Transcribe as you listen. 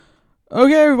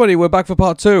Okay, everybody, we're back for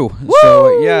part 2. Woo!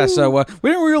 So we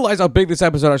didn't realize how big this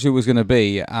episode actually was going to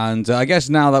be, and I guess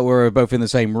now that we're both in the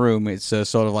same room, it's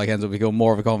sort of like ends up becoming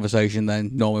more of a conversation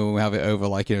than normally when we have it over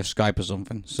Skype or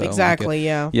something. So, exactly,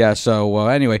 yeah. Yeah, so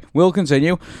anyway, we'll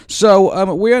continue.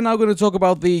 So we are now going to talk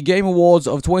about the Game Awards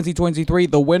of 2023.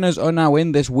 The winners are now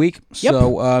in this week. Yep.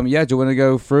 So, do you want to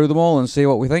go through them all and see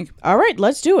what we think? All right,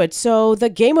 let's do it. So, the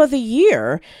Game of the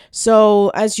Year.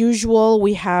 So, as usual,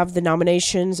 we have the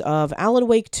nominations of Alan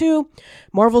Wake 2,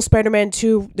 Marvel Spider-Man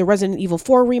 2, the Resident Evil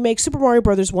 4 remake, Super Mario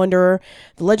Bros. Wonder,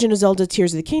 The Legend of Zelda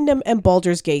Tears of the Kingdom, and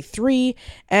Baldur's Gate 3.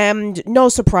 And no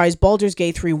surprise, Baldur's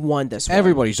Gate 3 won this one.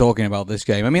 Everybody's talking about this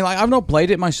game. I mean, I've not played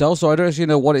it myself, so I don't actually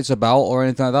know what it's about or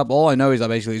anything like that. But all I know is that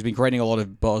basically it's been creating a lot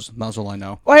of buzz. That's all I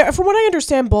know. Well, from what I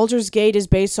understand, Baldur's Gate is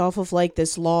based off of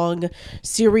this long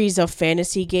series of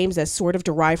fantasy games that sort of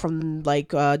derive from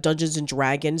Dungeons and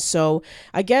Dragons. So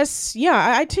I guess,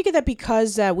 yeah, I take it that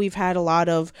because we've had a lot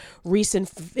of recent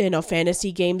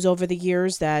fantasy games over the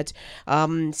years that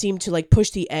seem to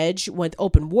push the edge with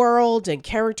open world and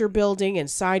character building and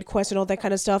side quests and all that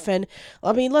kind of stuff. And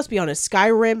I mean, let's be honest,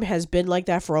 Skyrim has been like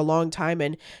that for a long time,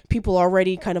 and people are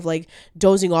already kind of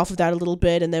dozing off of that a little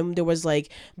bit. And then there was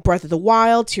Breath of the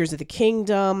Wild, Tears of the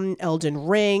Kingdom, Elden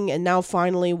Ring, and now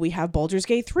finally we have Baldur's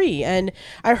Gate 3. And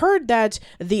I heard that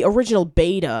the original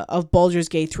beta of Baldur's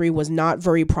Gate 3 was not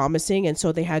very promising, and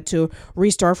so they had to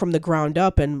restart from the ground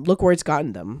up, and look where it's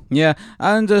gotten them. Yeah,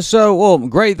 and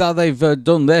great that they've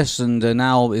done this, and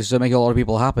now it's making a lot of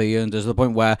people happy, and to the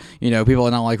point where, people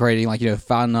are now creating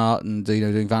fan art and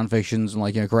doing fan fictions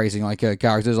and creating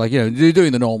characters,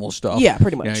 doing the normal stuff. Yeah,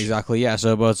 pretty much. Exactly. Yeah.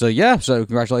 So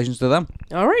congratulations to them.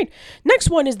 All right. Next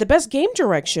one is the best game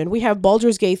direction. We have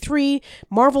Baldur's Gate 3,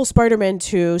 Marvel Spider-Man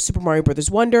 2, Super Mario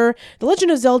Bros. Wonder, The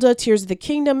Legend of Zelda Tears of the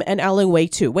Kingdom, and Alan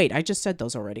Wake 2. Wait, I just said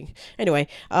those already. Anyway,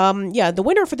 the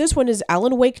winner for this one is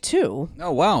Alan Wake 2.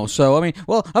 Oh, wow. So, I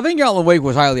think Alan Wake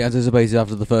was highly anticipated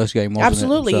after the first game, wasn't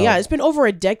Absolutely, it? So, yeah. It's been over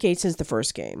a decade since the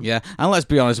first game. Yeah, and let's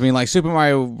be honest, Super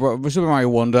Mario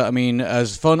Wonder,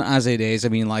 as fun as it is,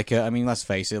 let's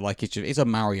face it, it's a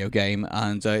Mario game,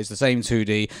 and it's the same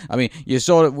 2D. You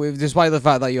sort of, despite the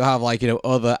fact that you have,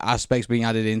 other aspects being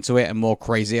added into it and more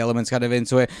crazy elements kind of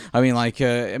into it,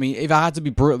 if I had to be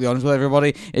brutally honest with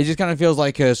everybody, it just kind of feels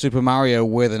like Super Mario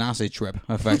with an acid trip,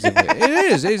 effectively.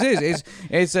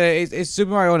 It's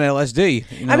Super Mario on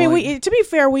LSD. To be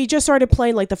fair, we just started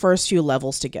playing the first few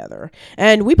levels together,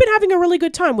 and we've been having a really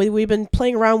good time. We've been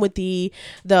playing around with the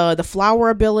flower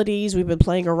abilities. We've been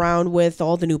playing around with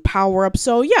all the new power-ups.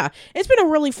 So yeah, it's been a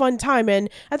really fun time, and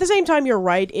at the same time, you're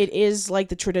right, it is like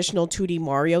the traditional 2D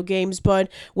Mario games, but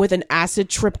with an acid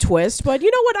trip twist. But you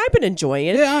know what? I've been enjoying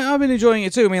it. Yeah, I've been enjoying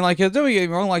it too. Don't get me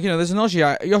wrong, there's an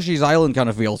Yoshi's Island kind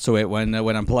of feel to it when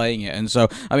I'm playing it, and so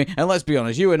and let's be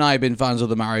honest, you and I have been fans of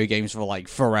the Mario games for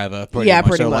forever, pretty much.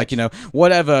 Pretty much.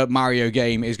 Whatever Mario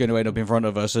game is going to end up in front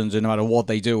of us, and no matter what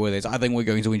they do with it, I think we're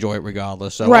going to enjoy it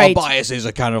regardless. So right. Our biases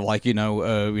are kind of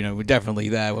we're definitely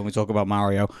there when we talk about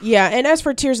Mario. Yeah, and as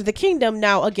for Tears of the Kingdom,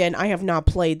 now again, I have not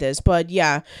played this, but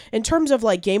yeah, in terms of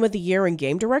Game of the Year and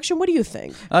game direction, what do you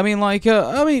think?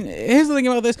 Here's the thing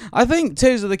about this. I think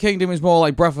Tears of the Kingdom is more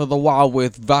like Breath of the Wild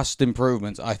with vast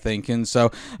improvements, I think, and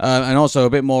so and also a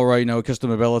bit more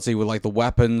customability with the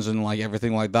weapons and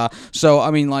everything like that. So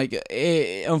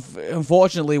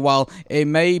unfortunately, while it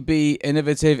may be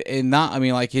innovative in that,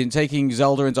 in taking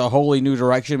Zelda into a wholly new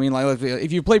direction,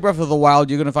 if you play Breath of the Wild,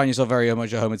 you're going to find yourself very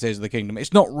much at home in Tears of the Kingdom.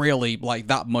 It's not really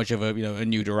that much of a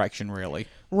new direction, really.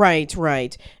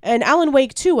 Right. And Alan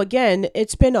Wake 2, again,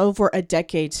 it's been over a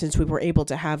decade since we were able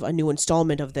to have a new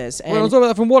installment of this. And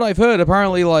from what I've heard,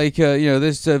 apparently,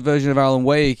 this version of Alan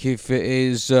Wake, if it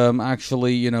is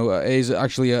actually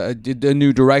a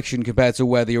new direction compared to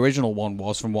where the original one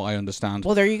was, from what I understand.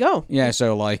 Well, there you go. Yeah,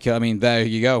 so, there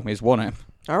you go. It's won it.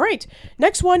 All right.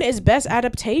 Next one is Best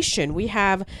Adaptation. We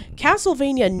have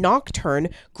Castlevania Nocturne,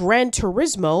 Gran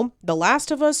Turismo, The Last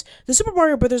of Us, the Super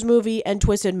Mario Bros. Movie, and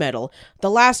Twisted Metal.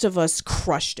 The Last of Us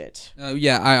crushed it. I'm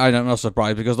not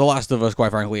surprised, because The Last of Us,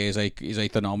 quite frankly, is a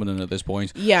phenomenon at this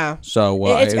point. Yeah. So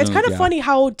it's kind of funny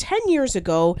how 10 years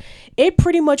ago, it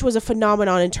pretty much was a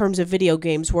phenomenon in terms of video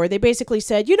games, where they basically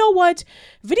said, you know what?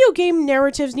 Video game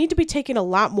narratives need to be taken a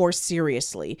lot more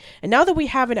seriously. And now that we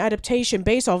have an adaptation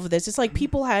based off of this, it's like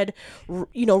people had,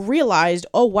 realized,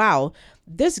 oh, wow,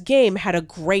 this game had a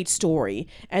great story,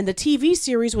 and the TV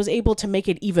series was able to make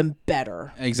it even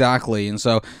better. Exactly, and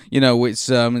so,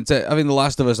 it's I think The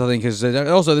Last of Us, I think, is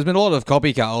also, there's been a lot of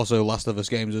copycat also Last of Us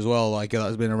games as well,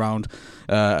 that's been around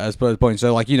as per the point.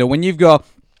 So, when you've got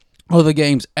other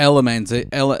games emulating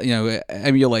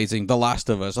The Last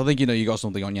of Us, I think, you got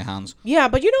something on your hands. Yeah,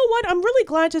 but you know what? I'm really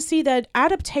glad to see that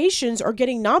adaptations are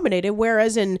getting nominated,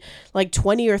 whereas in like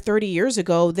 20 or 30 years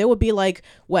ago, they would be like,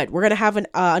 what, we're going to have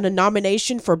a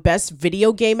nomination for best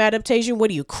video game adaptation? What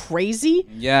are you, crazy?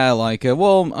 Yeah, like,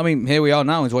 well, I mean, here we are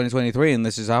now in 2023, and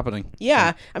this is happening.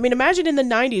 Yeah, I mean, imagine in the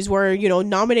 90s where,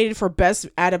 nominated for best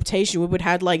adaptation, we would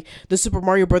have like the Super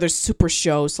Mario Brothers Super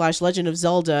Show / Legend of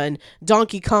Zelda and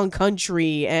Donkey Kong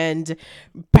Country and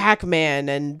Pac-Man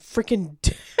and freaking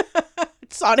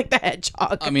Sonic the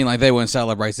Hedgehog. I mean, like, they weren't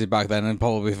celebrated back then, and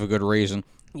probably for good reason.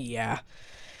 Yeah.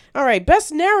 All right,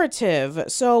 best narrative.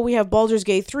 So we have Baldur's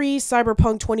Gate 3,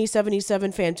 Cyberpunk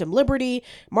 2077, Phantom Liberty,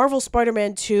 Marvel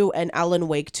Spider-Man 2, and Alan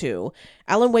Wake 2.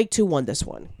 Alan Wake 2 won this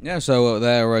one. Yeah, so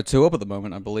they're 2 up at the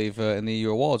moment, I believe, in the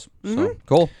awards. So,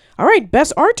 cool. All right,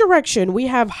 best art direction. We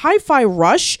have Hi-Fi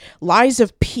Rush, Lies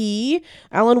of P,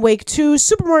 Alan Wake 2,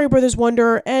 Super Mario Bros.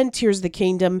 Wonder, and Tears of the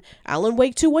Kingdom. Alan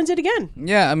Wake 2 wins it again.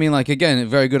 Yeah, I mean, like, again,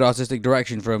 very good artistic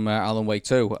direction from Alan Wake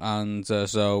 2, and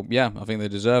so, yeah, I think they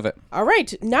deserve it. All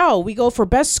right, now we go for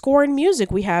best score and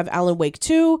music. We have Alan Wake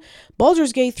 2,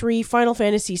 Baldur's Gate 3, Final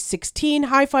Fantasy 16,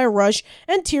 Hi-Fi Rush,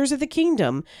 and Tears of the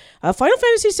Kingdom. Final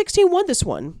Fantasy 16 won this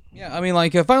one. Yeah, I mean,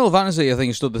 like, Final Fantasy, I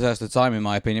think, stood the test of time, in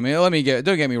my opinion. I mean,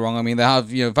 don't get me wrong. I mean, they have,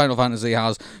 Final Fantasy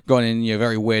has gone in,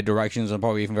 very weird directions and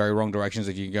probably even very wrong directions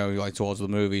if you go, like, towards the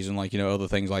movies and, like, other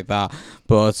things like that.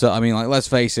 But, I mean, like, let's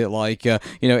face it, like,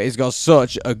 it's got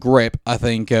such a grip, I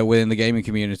think, within the gaming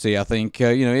community. I think,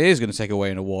 it is going to take away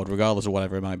an award, regardless of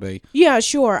whatever it might be. Yeah,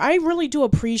 sure. I really do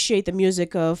appreciate the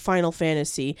music of Final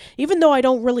Fantasy, even though I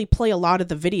don't really play a lot of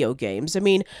the video games. I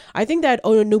mean, I think that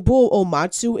Nobuo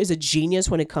Uematsu is a genius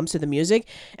when it comes to the music.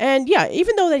 And yeah,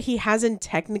 even though that he hasn't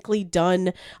technically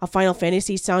done a Final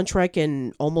Fantasy soundtrack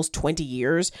in almost 20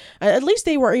 years, at least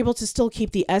they were able to still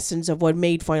keep the essence of what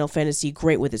made Final Fantasy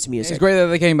great with its music. It's great that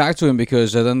they came back to him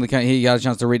because then he got a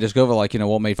chance to rediscover, like,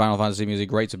 what made Final Fantasy music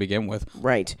great to begin with.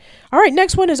 Right. All right,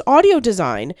 next one is audio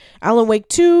design. Alan Wake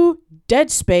 2,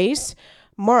 Dead Space,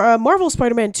 Marvel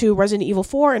Spider-Man 2, Resident Evil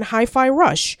 4, and Hi-Fi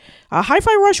Rush.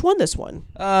 Hi-Fi Rush won this one.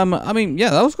 I mean, yeah,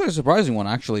 that was quite a surprising one,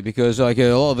 actually, because, like,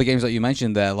 a lot of the games that you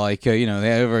mentioned there, like, they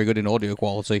are very good in audio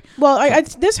quality. Well,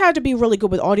 this had to be really good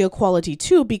with audio quality,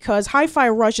 too, because Hi-Fi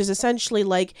Rush is essentially,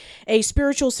 like, a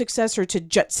spiritual successor to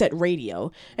Jet Set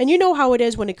Radio. And you know how it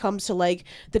is when it comes to, like,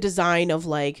 the design of,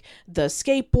 like, the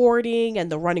skateboarding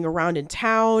and the running around in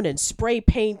town and spray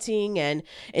painting and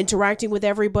interacting with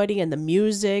everybody and the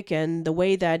music and the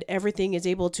way that everything is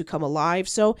able to come alive.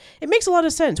 So it makes a lot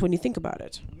of sense when you think about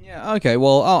it. Yeah, okay,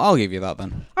 well, I'll give you that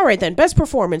then. All right, then. Best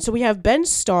performance. So we have Ben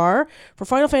Starr for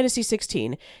Final Fantasy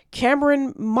 16,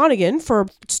 Cameron Monaghan for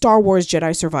Star Wars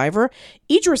Jedi Survivor,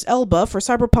 Idris Elba for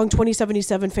Cyberpunk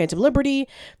 2077 Phantom Liberty,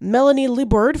 Melanie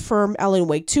Liburd for Alan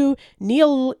Wake 2,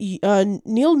 Neil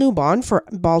Newbon for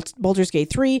Baldur's Gate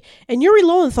 3, and Yuri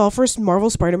Lowenthal for Marvel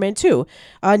Spider-Man 2.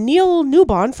 Neil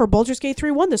Newbon for Baldur's Gate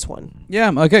 3 won this one.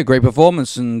 Yeah, okay, great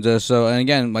performance. And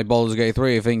again, like Baldur's Gate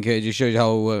 3, I think it just shows you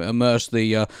how immersed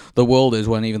the world is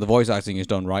when even the voice acting is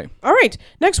done right. All right,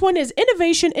 next one is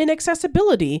innovation in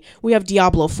accessibility. We have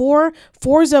Diablo 4,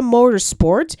 Forza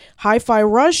Motorsport, Hi-Fi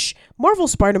Rush, Marvel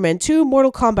Spider-Man 2,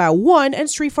 Mortal Kombat 1, and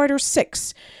Street Fighter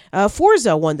 6.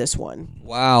 Forza won this one.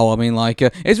 Wow, I mean, like,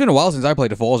 it's been a while since I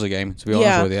played a Forza game, to be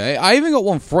honest with you. I even got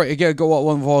one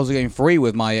Forza game free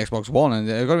with my Xbox One, and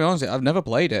I've got to be honest, I've never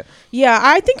played it. Yeah,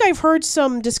 I think I've heard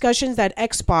some discussions that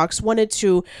Xbox wanted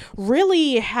to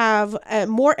really have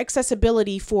more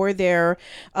accessibility for their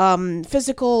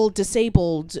physical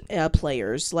disabled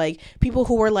players, like people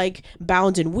who are, like,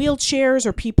 bound in wheelchairs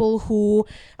or people who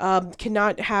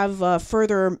cannot have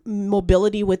further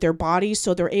mobility with their bodies,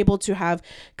 so they're able to have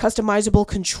customizable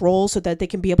controls so that they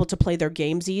can be able to play their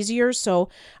games easier. So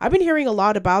I've been hearing a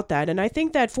lot about that, and I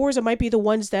think that Forza might be the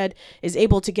ones that is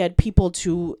able to get people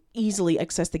to easily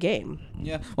access the game.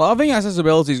 Yeah, well, I think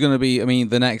accessibility is going to be, I mean,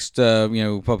 the next,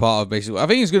 part of basically, I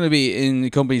think it's going to be in the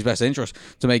company's best interest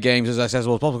to make games as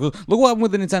accessible as possible. Look what happened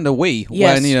with the Nintendo Wii,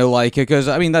 when, because,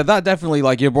 I mean, that definitely,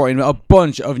 like, you brought in a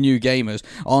bunch of new gamers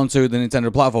onto the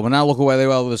Nintendo platform, and now look at where they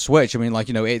were with the Switch. I mean, like,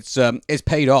 it's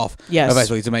paid off,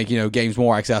 eventually, to make, games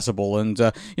more accessible, and,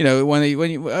 when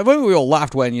we all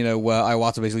laughed when,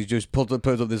 Iwata basically just put up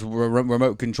this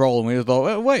remote control, and we just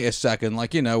thought, wait a second,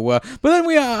 like, but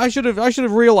then I should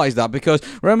have realized that, because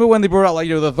remember when they brought out, like,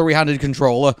 the three-handed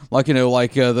controller, like, for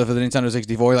the Nintendo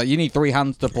 64, like, you need three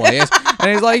hands to play it.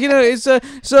 And it's like, it's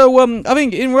I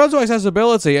think in regards to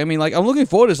accessibility, I mean, like, I'm looking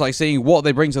forward to like seeing what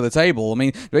they bring to the table. I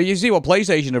mean, you see what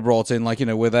PlayStation have brought in, like,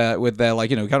 with their like,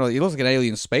 kind of, it looks like an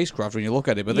alien spacecraft when you look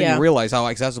at it, but then you realize how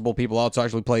accessible people are to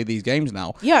actually play these games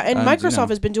now. Yeah, and Microsoft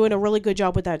has been doing a really good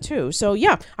job with that too. So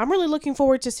yeah, I'm really looking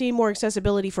forward to seeing more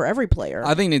accessibility for every player.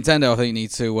 I think Nintendo,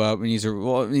 needs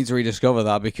to rediscover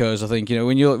that, because I think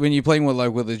when you're playing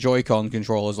with the Joy-Con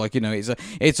controllers, like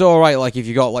it's all right, like if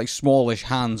you got like smallish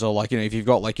hands, or like if you've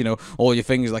got like all your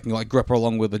fingers that can like grip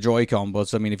along with the Joy-Con,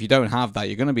 but I mean if you don't have that,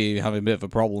 you're going to be having a bit of a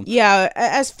problem. Yeah,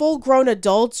 as full-grown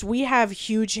adults, we have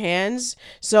huge hands,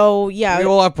 so yeah, we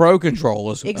all have pro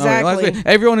controllers. Exactly. I mean,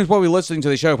 everyone who's probably listening to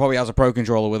the show probably has a pro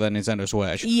controller with a Nintendo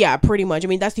Switch. Yeah, pretty much. I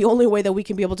mean, that's the only way that we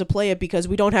can be able to play it, because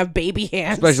we don't have baby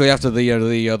hands. Especially after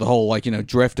the whole like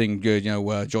drifting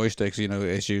joysticks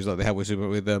issues that they have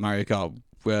with Mario Kart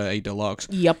 8 Deluxe.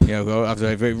 Yep. After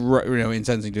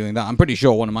intensely doing that, I'm pretty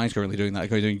sure one of mine's currently doing that.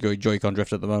 Doing Joy-Con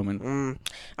drift at the moment.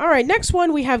 All right, next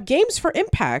one we have Games for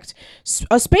Impact,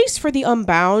 A Space for the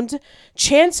Unbound,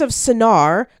 Chance of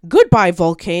Sonar, Goodbye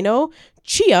Volcano,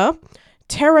 Chia,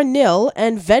 Terra Nil,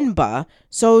 and Venba.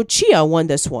 So Chia won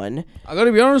this one. I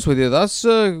gotta be honest with you, that's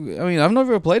I've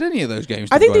never played any of those games.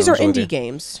 I think these are indie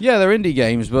games. Yeah, they're indie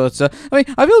games, but I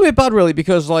feel a bit bad really,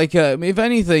 because like if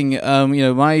anything,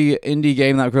 my indie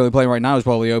game that I'm currently playing right now is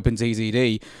probably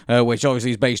OpenTZD, which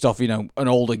obviously is based off an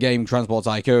older game, Transport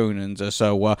Tycoon, and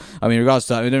in regards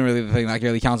to that, I don't really think that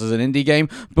really counts as an indie game,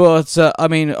 but a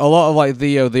lot of like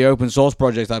the open source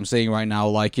projects I'm seeing right now,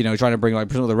 like trying to bring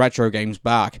like some of the retro games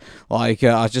back, like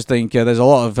I just think there's a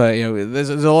lot of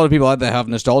there's a lot of people out there who have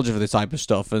nostalgia for this type of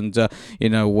stuff, and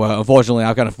unfortunately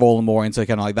I've kind of fallen more into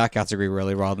kind of like that category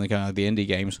really, rather than kind of the indie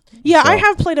games. Yeah, I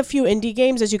have played a few indie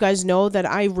games, as you guys know, that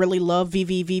I really love,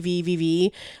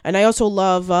 VV, and I also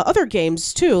love other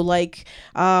games too, like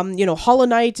Hollow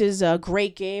Knight is a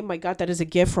great game. I got that as a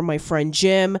gift from my friend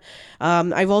Jim.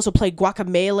 I've also played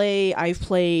Guacamelee. I've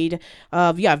played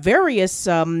various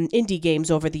indie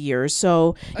games over the years.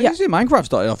 So I guess Minecraft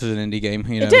started off as an indie game.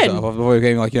 It did. Before it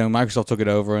became like Microsoft took it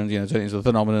over and turned it into the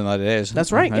phenomenon that it is.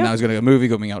 That's right. And now there's going to be a movie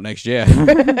coming out next year.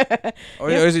 Or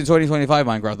is it 2025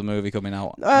 Minecraft the movie coming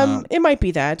out? It might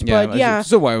be that, but yeah,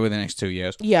 somewhere within the next 2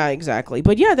 years. Yeah, exactly.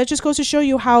 But yeah, that just goes to show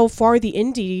you how far the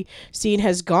indie scene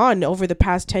has gone over the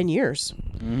past 10 years.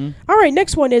 Mm-hmm. All right,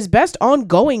 next one is Best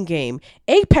Ongoing Game: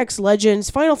 Apex Legends,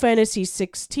 Final Fantasy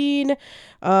 16.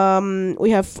 We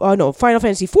have Final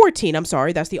Fantasy 14. I'm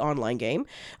sorry, that's the online game.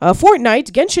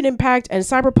 Fortnite, Genshin Impact, and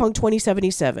Cyberpunk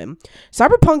 2077.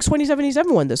 Cyberpunk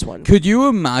 2077 won this one. Could you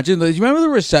imagine? Do you remember the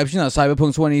reception that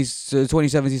Cyberpunk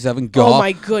 2077 got? Oh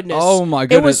my goodness!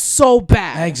 It was so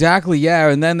bad. Exactly, yeah.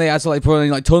 And then they had to like put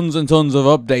in like tons and tons of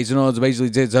updates in order to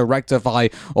basically to rectify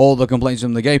all the complaints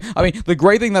from the game. I mean, the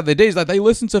great thing that they did is that they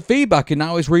listened to feedback and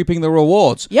now it's reaping the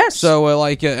rewards. Yes. So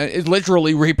it's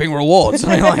literally reaping rewards.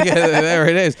 I mean, like there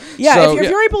it is. Yeah, so, if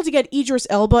you're able to get Idris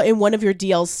Elba in one of your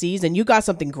DLCs, then you got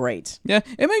something great. Yeah,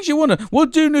 it makes you wonder,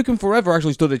 would Duke Nukem Forever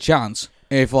actually stood a chance?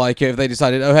 If they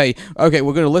decided, we're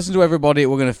going to listen to everybody,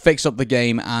 we're going to fix up the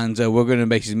game, and we're going to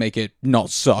basically make it not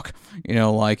suck.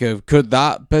 Could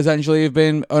that potentially have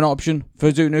been an option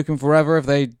for Duke Nukem Forever if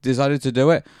they decided to do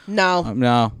it? No.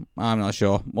 No, I'm not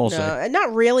sure. We'll see.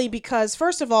 Not really, because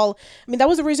first of all, that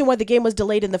was the reason why the game was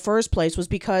delayed in the first place, was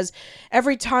because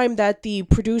every time that the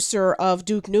producer of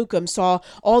Duke Nukem saw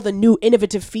all the new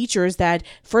innovative features that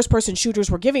first-person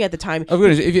shooters were giving at the time. Oh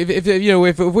goodness,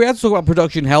 if we had to talk about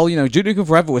production hell, Duke Nukem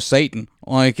Forever was Satan.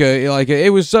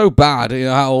 It was so bad,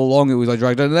 how long it was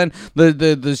dragged out. And then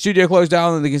the studio closed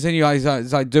down, and they continued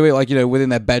to do it within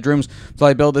their bedrooms. So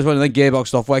I built this one, and then Gearbox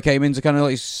Software came in to kind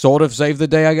of sort of save the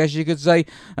day, I guess you could say.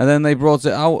 And then they brought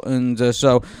it out, and is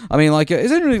it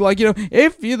really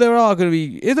is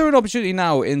there an opportunity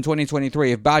now in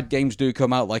 2023 if bad games do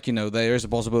come out, there is a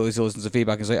possibility to listen to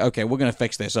feedback and say, okay, we're going to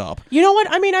fix this up. You know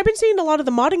what? I've been seeing a lot of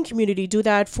the modding community do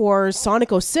that for Sonic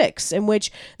 06, in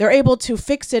which they're able to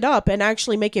fix it up and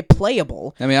actually make it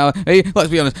playable. Let's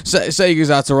be honest, Sega's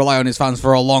had to rely on his fans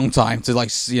for a long time to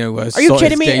are you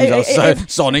kidding me?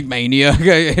 Sonic Mania.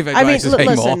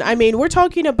 Listen, we're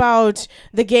talking about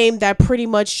the game that pretty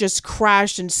much just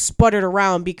crashed and sputtered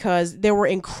around because they were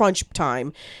in crunch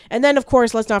time. And then, of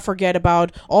course, let's not forget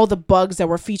about all the bugs that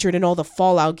were featured in all the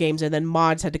Fallout games, and then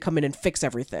mods had to come in and fix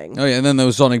everything. Oh yeah, and then there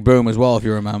was Sonic Boom as well, if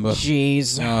you remember.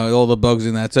 Jeez. All the bugs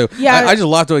in there too. Yeah. I just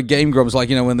laughed at Game Grumps,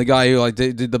 when the guy who like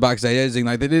did the backstage editing.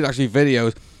 Like they did actually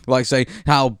videos like saying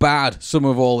how bad some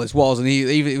of all this was, and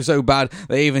it was so bad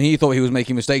that even he thought he was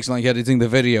making mistakes in like editing the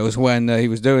videos when he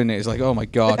was doing it. It's like, oh my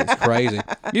god, it's crazy.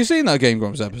 You seen that Game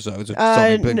Grumps episode of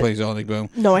Sonic Play Sonic Boom?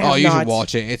 No, I have not. Oh, you should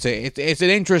watch it. It's an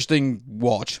interesting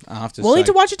watch, I have to say. We'll need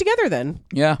to watch it together then.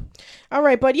 Yeah. All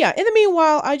right, but yeah, in the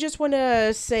meanwhile, I just want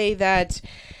to say that,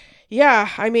 yeah,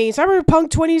 I mean,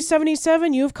 Cyberpunk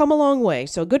 2077, you've come a long way,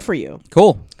 so good for you.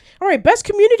 Cool. All right, best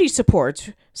community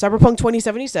support. Cyberpunk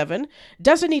 2077,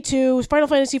 Destiny 2, Final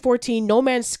Fantasy 14, No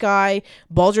Man's Sky,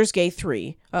 Baldur's Gate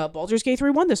 3. Baldur's Gate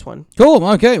 3 won this one. Cool.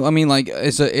 Okay. I mean, like,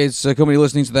 it's a company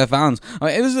listening to their fans. I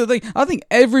mean, this is the thing. I think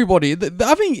everybody.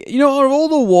 I think, you know, out of all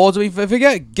the awards, I mean,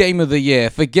 forget Game of the Year,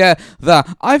 forget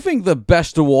that. I think the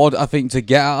best award I think to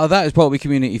get out of that is probably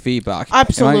community feedback.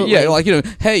 Absolutely. Yeah. Like, you know,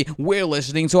 hey, we're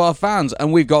listening to our fans,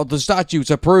 and we've got the statue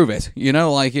to prove it. You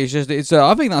know, like it's just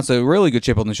I think that's a really good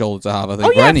chip on the shoulder to have. I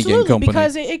think for any game company.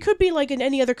 Because it could be like in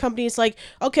any other company. It's like,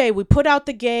 okay, we put out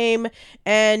the game,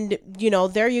 and you know,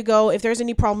 there you go. If there's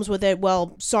any problems with it,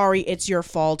 well, sorry, it's your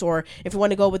fault. Or if you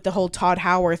want to go with the whole Todd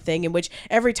Howard thing, in which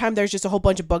every time there's just a whole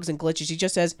bunch of bugs and glitches, he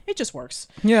just says it just works.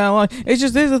 Yeah, like it's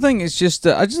just here's the thing. It's just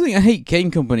I just think I hate game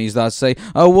companies that say,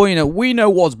 oh well, you know, we know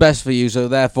what's best for you, so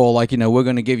therefore, like, you know, we're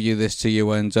going to give you this to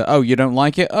you, and oh, you don't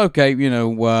like it, okay, you know,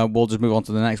 we'll just move on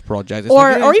to the next project. It's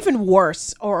or even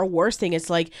worse, or a worse thing,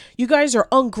 it's like you guys are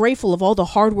ungrateful of all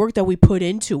the hard work that we put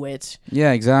into it.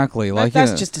 Yeah, exactly. Like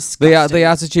that's just disgusting. The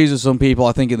attitudes of some people,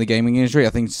 I think, in the gaming industry, I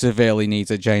think severely need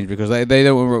to change because they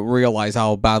don't realize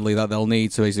how badly that they'll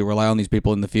need to basically rely on these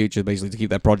people in the future, basically to keep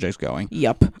their projects going.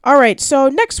 Yep. All right. So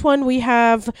next one we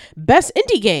have best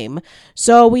indie game.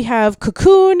 So we have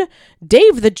Cocoon,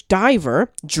 Dave the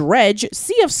Diver, Dredge,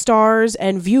 Sea of Stars,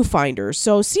 and Viewfinder.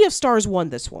 So Sea of Stars won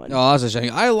this one. Oh, that's a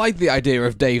shame. I like the idea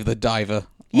of Dave the Diver.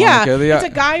 Yeah, it's a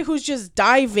guy who's just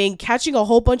diving, catching a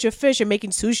whole bunch of fish, and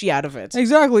making sushi out of it.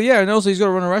 Exactly, yeah, and also he's got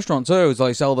to run a restaurant too, to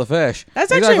like sell the fish.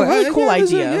 That's actually a really cool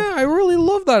idea. Yeah, I really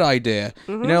love that idea.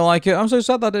 Mm-hmm. You know, like I'm so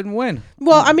sad that didn't win.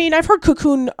 Well, I mean, I've heard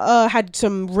Cocoon had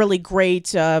some really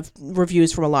great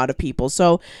reviews from a lot of people.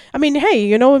 So, I mean, hey,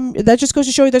 you know, that just goes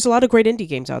to show you there's a lot of great indie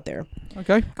games out there.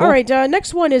 Okay, cool. All right,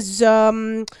 next one is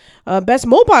best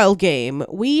mobile game.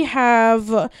 We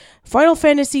have Final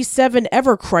Fantasy VII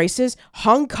Ever Crisis,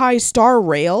 Honkai Star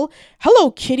Rail,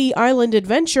 Hello Kitty Island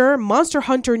Adventure, Monster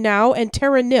Hunter Now, and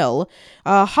Terra Nil.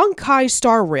 Honkai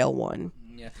Star Rail won.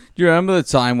 Do you remember the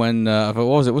time when, what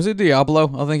was it? Was it Diablo?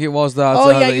 I think it was that. Oh,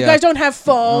 yeah, you guys don't have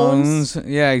phones.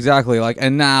 Yeah, exactly. Like,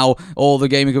 and now all the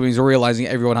gaming companies are realizing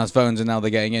everyone has phones, and now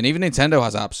they're getting in. Even Nintendo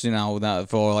has apps, you know, that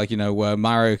for, like, you know,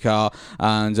 Mario Kart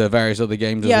and various other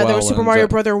games as well. Yeah, there was Super Mario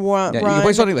Brother Run. Yeah, you can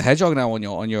play Sonic the Hedgehog now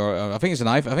on your I think it's an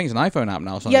iPhone app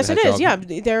now. Sonic yes, the it is. Hedgehog.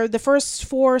 Yeah, they're the first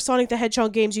 4 Sonic the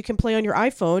Hedgehog games you can play on your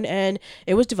iPhone, and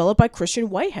it was developed by Christian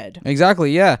Whitehead.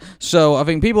 Exactly, yeah. So I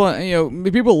think people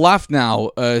laugh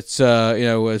now at, you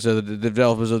know, as the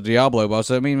developers of Diablo, but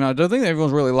I mean, I don't think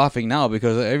everyone's really laughing now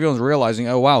because everyone's realizing,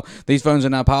 oh wow, these phones are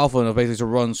now powerful enough basically to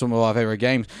run some of our favorite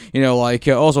games. You know, like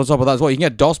also on top of that as well, you can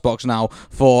get DOSBox now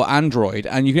for Android,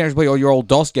 and you can actually play all your old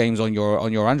DOS games on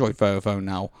your Android phone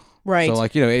now. Right. So,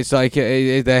 like, you know, it's like,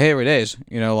 here it is.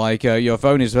 You know, like, your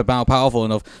phone is about powerful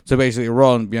enough to basically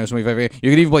run, you know, some of your favorite. You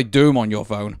can even play Doom on your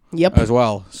phone. Yep. As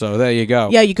well. So, there you go.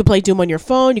 Yeah, you could play Doom on your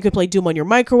phone. You could play Doom on your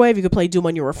microwave. You could play Doom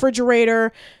on your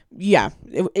refrigerator. Yeah.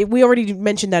 We already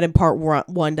mentioned that in part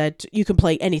 1 that you can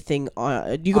play anything.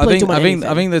 You can play Doom on anything.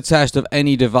 I think the test of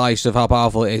any device of how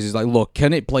powerful it is like, look,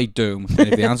 can it play Doom? And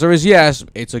if the answer is yes,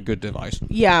 it's a good device.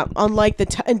 Yeah, unlike the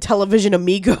Intellivision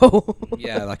Amigo.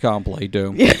 Yeah, that can't play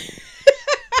Doom. Yeah.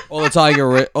 All the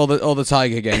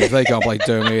Tiger games, they can't play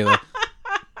Doom either.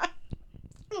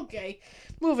 Okay,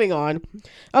 moving on.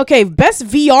 Okay, best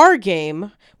VR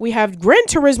game. We have Gran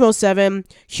Turismo 7,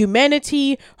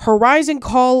 Humanity, Horizon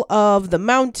Call of the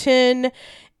Mountain,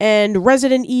 and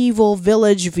Resident Evil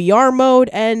Village VR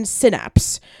mode, and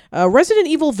Synapse. Resident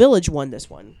Evil Village won this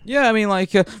one. Yeah, I mean,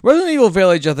 like, Resident Evil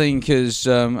Village, I think, is...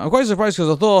 I'm quite surprised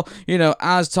because I thought, you know,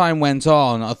 as time went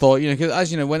on, I thought, you know, cause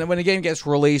as you know, when a game gets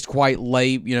released quite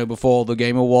late, you know, before the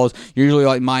Game Awards, usually,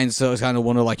 like, minds sort of kind of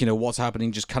wonder, like, you know, what's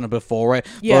happening just kind of before it.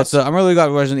 Yes. But I'm really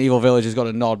glad Resident Evil Village has got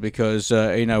a nod because,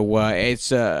 you know, it's,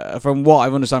 from what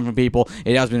I've understand from people,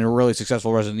 it has been a really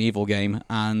successful Resident Evil game.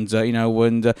 And, you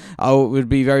know, I would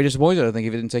be very disappointed, I think,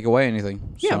 if it didn't take away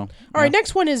anything. Yeah. So, All right,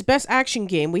 next one is Best Action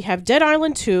Game. We have Dead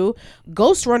Island 2,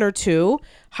 Ghost Runner 2,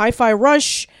 Hi-Fi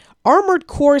Rush, Armored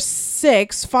Core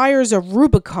 6, Fires of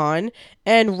Rubicon,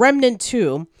 and Remnant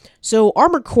 2. So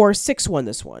Armored Core 6 won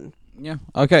this one. Yeah.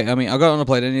 Okay. I mean, I got not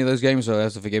played any of those games, so you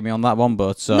have to forgive me on that one.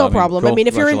 But No problem. Cool. I mean,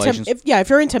 if you're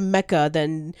into mecha,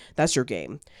 then that's your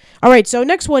game. All right. So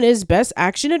next one is best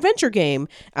action adventure game: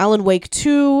 Alan Wake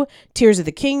 2, Tears of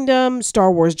the Kingdom,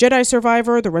 Star Wars Jedi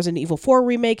Survivor, the Resident Evil 4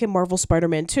 remake, and Marvel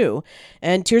Spider-Man 2.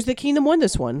 And Tears of the Kingdom won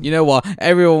this one. You know what?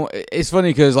 It's funny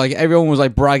because like everyone was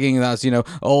like bragging that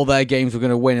all their games were going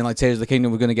to win, and like Tears of the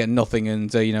Kingdom were going to get nothing, and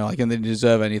and they didn't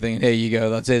deserve anything. And here you go,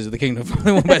 that's Tears of the Kingdom,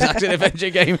 best action adventure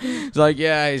game. It's like,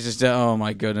 yeah, it's just oh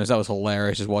my goodness, that was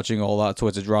hilarious just watching all that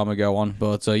Twitter drama go on.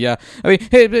 But yeah, I mean,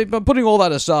 hey, but putting all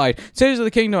that aside, Tears of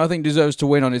the Kingdom I think deserves to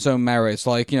win on its own merits.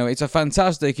 Like it's a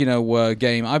fantastic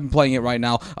game. I'm playing it right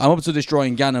now. I'm up to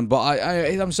destroying Ganon, but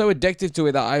I'm so addicted to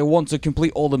it that I want to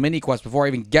complete all the mini quests before I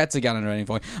even get to Ganon or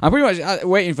anything. I'm pretty much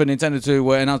waiting for Nintendo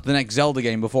to announce the next Zelda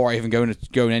game before I even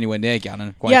go anywhere near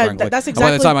Ganon. Quite frankly, that's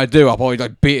exactly. And by the time I do, I'll probably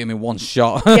beat him in one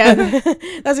shot. Yeah,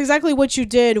 that's exactly what you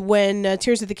did when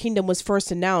Tears of the Kingdom was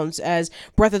first announced as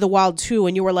Breath of the Wild 2,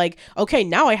 and you were like, okay,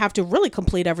 now I have to really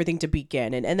complete everything to beat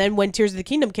Ganon. And then when Tears of the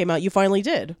Kingdom came out, you finally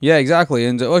did. Yeah, exactly.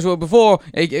 And before,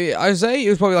 I say it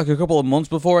was probably like a couple of months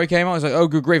before it came out. I was like, oh,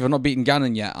 good grief, I've not beaten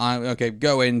Ganon yet. Okay,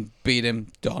 go in, beat him,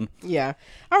 done. Yeah.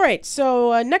 All right,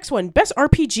 so next one, best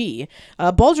RPG.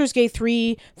 Baldur's Gate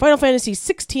 3, Final Fantasy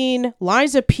 16,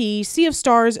 Liza P, Sea of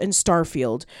Stars, and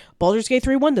Starfield. Baldur's Gate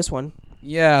 3 won this one.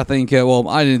 Yeah, I think,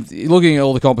 looking at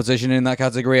all the competition in that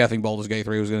category, I think Baldur's Gate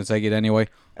 3 was going to take it anyway.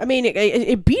 I mean,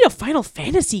 it beat a Final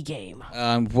Fantasy game.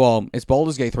 It's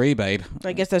Baldur's Gate 3, babe.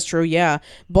 I guess that's true, yeah.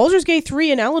 Baldur's Gate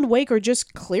 3 and Alan Wake are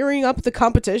just clearing up the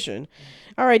competition.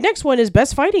 All right, next one is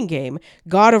best fighting game.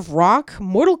 God of Rock,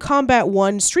 Mortal Kombat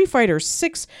 1, Street Fighter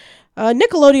 6,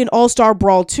 Nickelodeon All-Star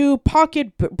Brawl 2,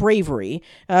 Pocket Bravery.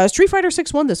 Street Fighter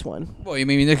 6 won this one. What, you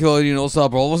mean Nickelodeon All-Star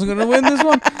Brawl wasn't going to win this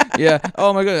one? Yeah.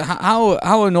 Oh my god.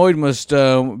 How annoyed must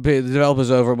the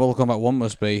developers over at Mortal Kombat 1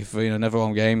 must be for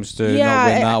NetherRealm Games to not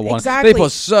win that one. Exactly. They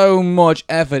put so much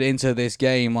effort into this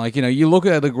game. Like you look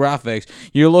at the graphics,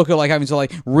 you look at like having to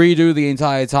like redo the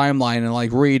entire timeline and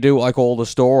like redo like all the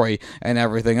story and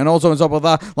everything. And also on top of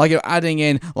that, like you're adding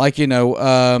in like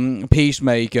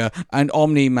Peacemaker and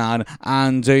Omni-Man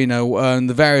and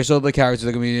the various other characters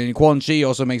that can be in. Quan Chi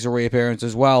also makes a reappearance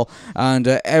as well, and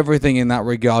everything in that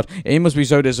regard. It must be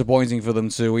so disappointing for them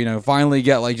to finally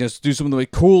get like just do some of the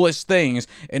coolest things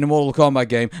in a Mortal Kombat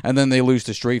game, and then they lose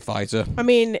to Street Fighter. I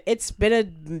mean, it's been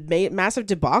a massive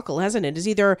debacle, hasn't it? It's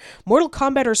either Mortal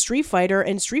Kombat or Street Fighter,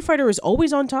 and Street Fighter is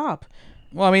always on top.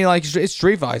 Well, I mean, like, it's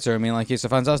Street Fighter. I mean, like, it's a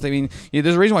fantastic... I mean,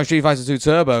 there's a reason why Street Fighter 2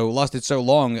 Turbo lasted so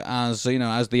long as,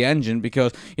 as the engine,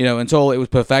 because, until it was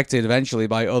perfected eventually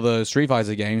by other Street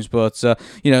Fighter games, but,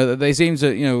 they seem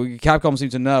to, Capcom seem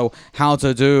to know how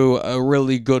to do a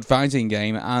really good fighting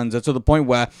game, and to the point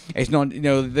where it's not,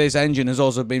 this engine has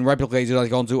also been replicated,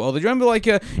 like, onto other... Do you remember, like,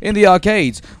 in the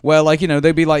arcades, where, like,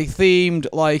 they'd be, like, themed,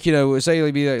 like, say,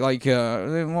 they'd be, like,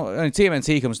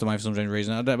 TMNT comes to mind for some strange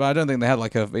reason, but I don't think they had,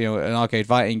 like, an arcade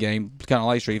fighting game, kind of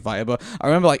like Street Fighter, but I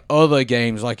remember like other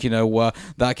games like that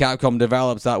Capcom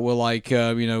developed that were like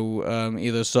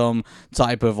either some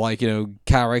type of like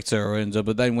character, and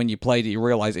but then when you played it you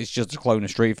realize it's just a clone of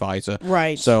Street Fighter,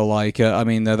 right? So like I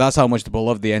mean that's how much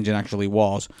beloved the engine actually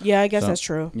was. Yeah, I guess that's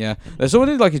true. Yeah, someone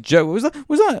did like a joke. Was that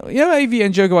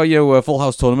AVN joke about Full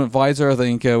House Tournament Fighter? I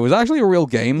think was actually a real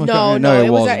game. No,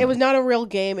 it was not a real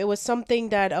game. It was something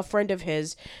that a friend of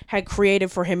his had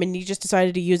created for him, and he just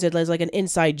decided to use it as like an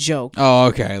inside joke. Oh,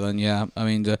 okay, then yeah. I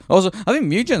mean, also, I think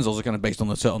Mugen's also kind of based on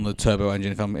the turbo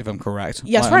engine, if I'm correct.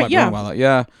 Yes, right.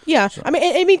 Yeah. Yeah. So. I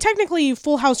mean, technically,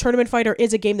 Full House Tournament Fighter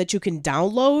is a game that you can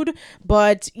download,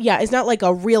 but yeah, it's not like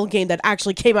a real game that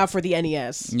actually came out for the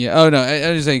NES. Yeah. Oh no, I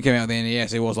didn't say it came out on the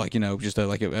NES. It was like just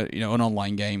an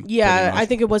online game. Yeah, I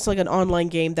think it was like an online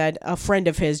game that a friend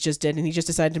of his just did, and he just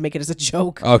decided to make it as a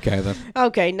joke. Okay then.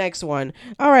 Okay, next one.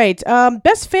 All right.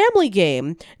 Best family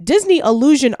game: Disney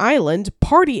Illusion Island,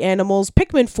 Party Animals,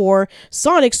 Pikmin 4,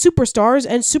 Sonic Superstars,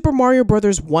 and Super Mario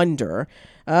Brothers Wonder.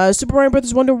 Super Mario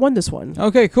Brothers Wonder won this one.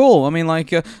 Okay, cool. I mean, like,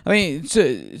 to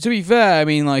be fair, I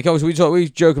mean, like, obviously we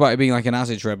joke about it being like an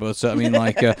acid trip, but I mean,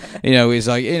 like, it's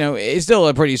like, it's still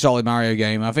a pretty solid Mario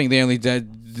game. I think the only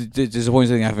disappointing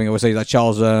thing I think I would say is that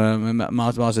Charles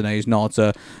Martinet is not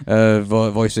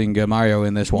voicing Mario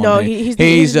in this one. No, he's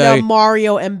the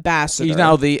Mario ambassador. He's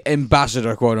now the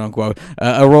ambassador, quote unquote,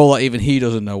 a role that even he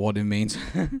doesn't know what it means.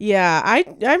 Yeah,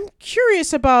 I'm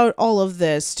curious about all of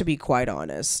this, to be quite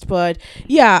honest. But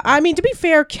yeah, I mean, to be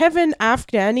fair, Kevin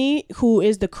Afghani, who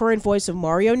is the current voice of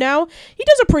Mario now, he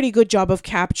does a pretty good job of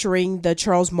capturing the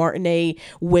Charles Martinet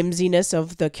whimsiness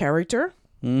of the character.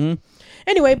 Mm-hmm.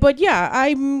 Anyway, but yeah,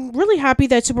 I'm really happy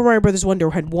that Super Mario Bros.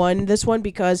 Wonder had won this one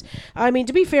because, I mean,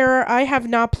 to be fair, I have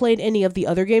not played any of the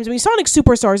other games. I mean, Sonic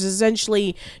Superstars is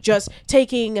essentially just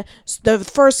taking the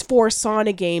first 4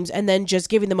 Sonic games and then just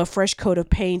giving them a fresh coat of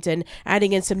paint and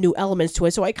adding in some new elements to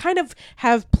it. So I kind of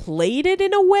have played it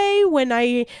in a way when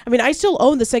I mean, I still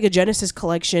own the Sega Genesis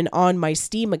collection on my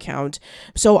Steam account.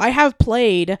 So I have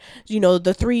played,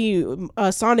 the 3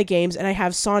 Sonic games, and I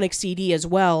have Sonic CD as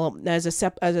well as a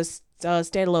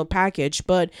standalone package.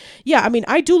 But yeah, I mean,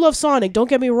 I do love Sonic, don't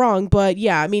get me wrong, but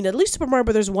yeah, I mean, at least Super Mario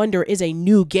Bros. Wonder is a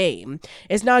new game.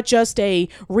 It's not just a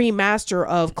remaster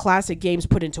of classic games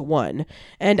put into one.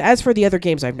 And as for the other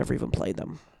games, I've never even played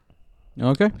them.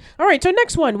 Okay. All right, so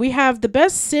next one, we have the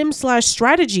best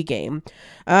sim/strategy game.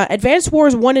 Advance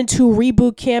Wars 1 and 2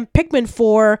 Reboot Camp, Pikmin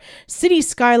 4, City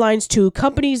Skylines 2,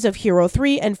 Companies of Hero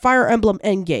 3, and Fire Emblem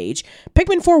Engage.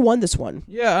 Pikmin 4 won this one.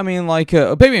 Yeah, I mean,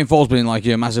 Pikmin 4's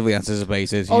been, massively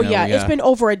anticipated. It's been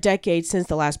over a decade since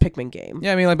the last Pikmin game.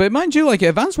 Yeah, I mean, but mind you,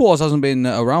 Advance Wars hasn't been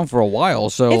around for a while,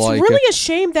 so, It's really a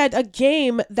shame that a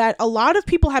game that a lot of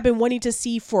people have been wanting to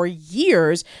see for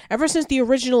years, ever since the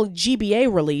original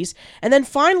GBA release, and then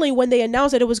finally, when they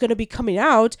announced that it was going to be coming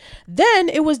out, then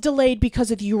it was delayed because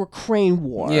of the Ukraine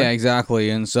war. Yeah,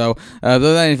 exactly. And so, but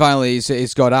then finally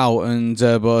it's got out, and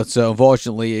but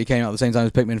unfortunately it came out at the same time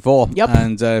as Pikmin 4. Yep.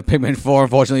 And Pikmin 4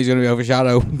 unfortunately is going to be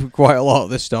overshadow quite a lot of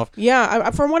this stuff.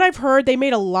 Yeah, from what I've heard, they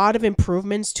made a lot of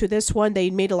improvements to this one. They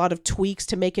made a lot of tweaks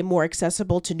to make it more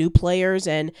accessible to new players,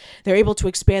 and they're able to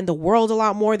expand the world a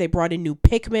lot more. They brought in new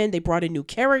Pikmin, they brought in new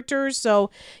characters. So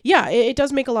yeah, it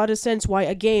does make a lot of sense why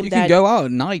a game you can go out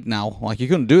at night now. You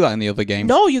couldn't do that in the other games.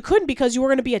 No, you couldn't, because you were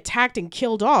going to be attacked and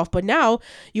killed off. But now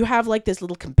you have this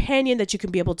little companion that you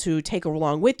can be able to take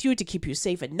along with you to keep you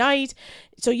safe at night.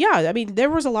 So yeah, I mean, there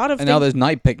was a lot of now there's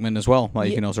night Pikmin as well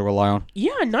you can also rely on.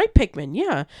 Yeah, night Pikmin,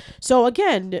 yeah. So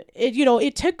again,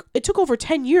 it took over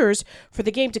 10 years for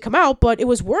the game to come out, but it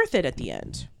was worth it at the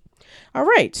end. All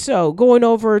right, so going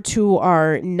over to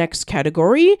our next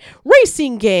category,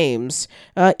 racing games.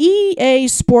 EA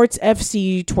Sports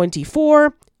FC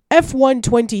 24, F1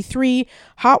 23,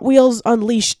 Hot Wheels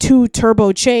Unleashed 2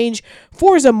 Turbo Change,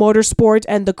 Forza Motorsport,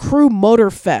 and the Crew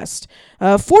Motorfest.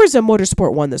 Forza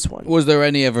Motorsport won this one. Was there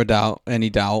any doubt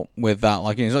with that?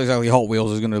 It's not exactly Hot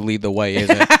Wheels is going to lead the way, is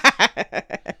it?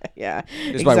 Yeah,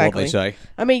 despite what they say.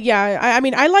 I mean, yeah, I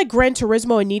mean, I like Gran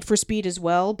Turismo and Need for Speed as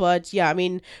well, but yeah, I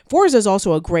mean, Forza is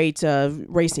also a great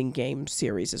racing game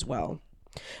series as well.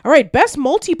 All right, best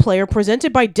multiplayer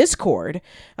presented by Discord.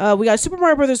 We got Super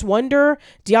Mario Bros. Wonder,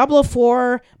 Diablo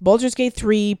 4, Baldur's Gate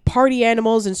 3, Party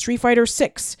Animals, and Street Fighter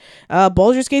 6.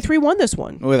 Baldur's Gate 3 won this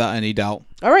one. Without any doubt.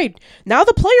 All right, now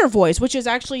the player voice, which is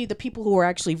actually the people who are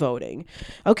actually voting.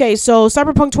 Okay, so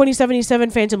Cyberpunk 2077,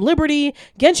 Phantom Liberty,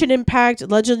 Genshin Impact,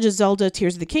 Legend of Zelda,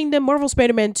 Tears of the Kingdom, Marvel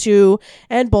Spider-Man 2,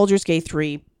 and Baldur's Gate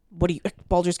 3.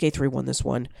 Baldur's Gate 3 won this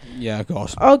one. Yeah, of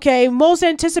course. Okay, most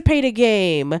anticipated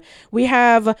game. We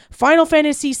have Final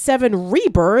Fantasy VII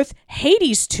Rebirth,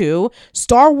 Hades 2,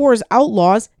 Star Wars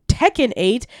Outlaws, Tekken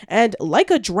 8, and Like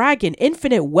a Dragon,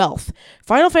 Infinite Wealth.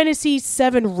 Final Fantasy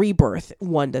VII Rebirth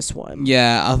won this one.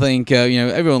 Yeah, I think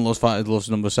everyone loves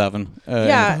number 7.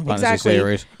 Yeah, Final Fantasy exactly.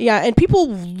 Series. Yeah, and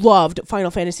people loved Final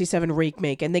Fantasy VII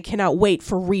Remake, and they cannot wait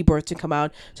for Rebirth to come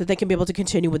out so they can be able to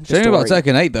continue with the story. About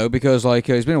Tekken 8 though, because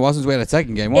it's been a while since we had a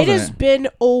Tekken game, wasn't it? It has been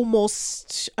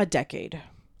almost a decade.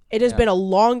 It has been a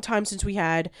long time since we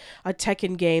had a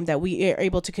Tekken game that we are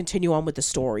able to continue on with the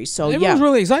story. So Everyone was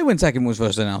really excited when Tekken was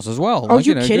first announced as well. Are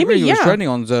you kidding me? It Yeah. was trending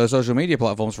on social media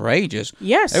platforms for ages.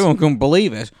 Yes. Everyone couldn't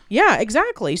believe it. Yeah,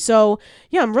 exactly. So,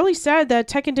 yeah, I'm really sad that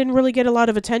Tekken didn't really get a lot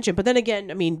of attention. But then again,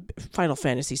 I mean, Final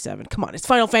Fantasy VII. Come on, it's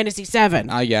Final Fantasy VII.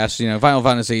 I guess, Final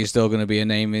Fantasy is still going to be a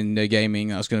name in gaming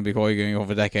that's going to be probably going on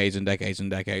for decades and decades and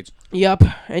decades. Yep.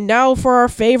 And now for our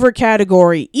favorite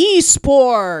category,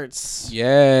 esports.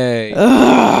 Yay.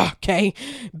 Okay.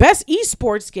 Best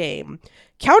esports game.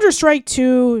 Counter-Strike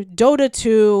 2, Dota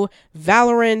 2,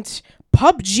 Valorant,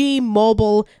 PUBG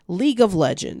Mobile, League of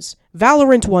Legends.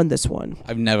 Valorant won this one.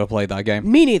 I've never played that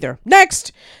game. Me neither.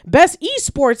 Next, best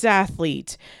esports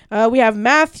athlete. We have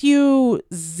Matthew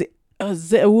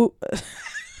Can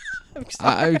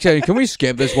we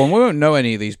skip this one? We won't know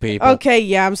any of these people. Okay,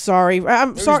 yeah, I'm sorry.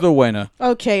 Who's the winner?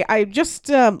 Okay, I just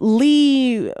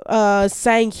Lee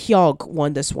Sang-hyuk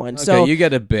won this one. Okay, so you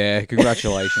get a beer.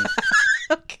 Congratulations.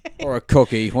 okay. Or a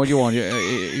cookie. What do you want?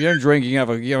 You don't drink. You can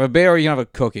have a beer or you can have a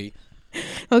cookie.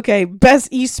 Okay,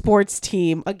 best esports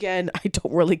team. Again, I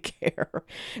don't really care.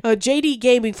 JD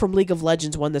Gaming from League of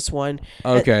Legends won this one.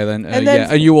 Okay,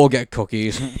 then you all get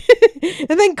cookies.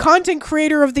 And then content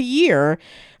creator of the year.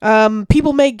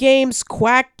 People Make Games,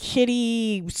 Quack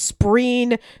Kitty,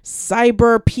 Spreen,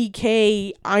 Cyber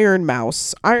PK, Iron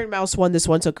Mouse. Iron Mouse won this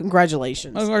one, so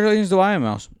congratulations. Congratulations to Iron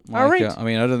Mouse. All right. I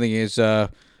mean, I don't think it's. I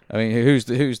mean, who's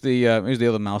the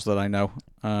other mouse that I know?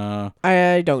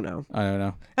 I don't know. I don't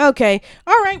know. Okay.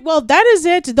 All right. Well, that is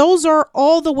it. Those are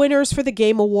all the winners for the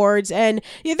Game Awards. And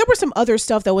yeah, there was some other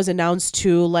stuff that was announced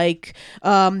too, like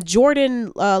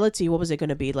Jordan. Let's see, what was it going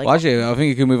to be? Like, well, actually, I think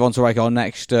you can move on to like our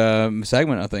next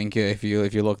segment. I think if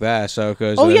you look there. So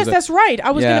because yes, that's right.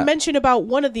 I was going to mention about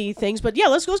one of the things, but yeah,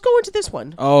 let's go into this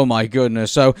one. Oh my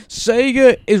goodness! So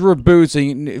Sega is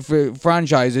rebooting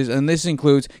franchises, and this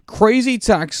includes Crazy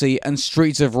Taxi and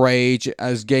Streets of Rage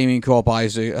as gaming Corp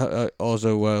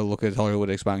also look at Hollywood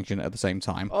expansion at the same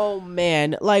time. Oh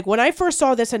man, like when I first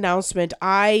saw this announcement,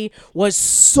 I was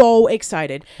so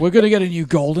excited. We're gonna get a new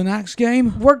Golden Axe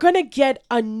game. We're gonna get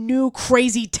a new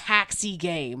Crazy Taxi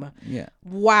game. Yeah.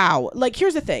 Wow. Like,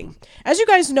 here's the thing. As you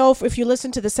guys know, if you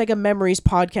listen to the Sega Memories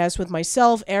podcast with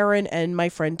myself, Aaron, and my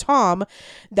friend Tom,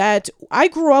 that I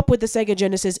grew up with the Sega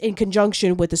Genesis in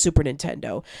conjunction with the Super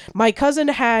Nintendo. My cousin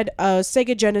had a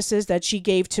Sega Genesis that she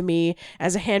gave to me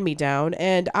as a hand-me-down,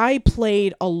 and I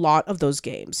played a lot of those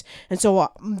games. And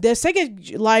so the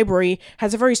Sega library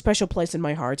has a very special place in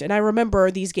my heart, and I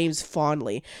remember these games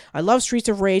fondly. I love Streets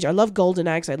of Rage, I love Golden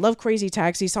Axe, I love Crazy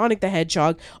Taxi, Sonic the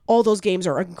Hedgehog. All those games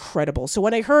are incredible. So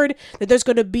when I heard that there's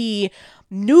going to be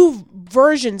new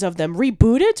versions of them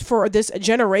rebooted for this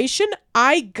generation,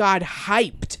 I got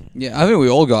hyped. Yeah, I think we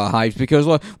all got hyped because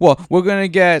we're gonna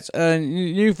get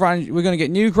we're gonna get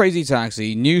new Crazy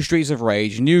Taxi, new Streets of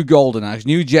Rage, new Golden Axe,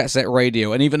 new Jet Set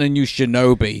Radio, and even a new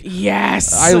Shinobi.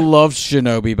 Yes, I loved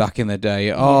Shinobi back in the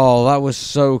day. Oh, that was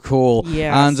so cool.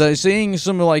 Yes. And seeing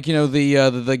some like the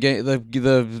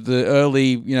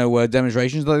early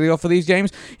demonstrations that they got for these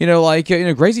games,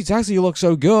 Crazy Taxi looks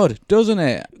so good, doesn't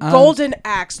it? Golden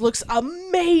Axe looks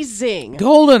amazing.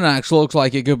 Golden Axe looks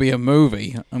like it could be a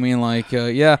movie. I mean,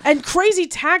 yeah. And Crazy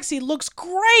Taxi looks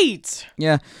great.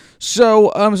 Yeah. So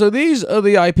these are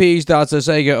the IPs that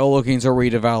Sega are looking to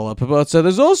redevelop. But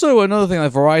there's also another thing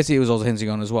that Variety was also hinting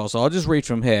on as well. So I'll just read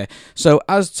from here. So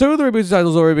as two of the rebooted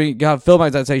titles already have film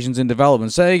adaptations in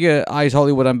development, Sega eyes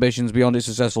Hollywood ambitions beyond its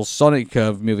successful Sonic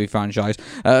movie franchise.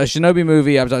 A Shinobi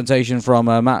movie adaptation from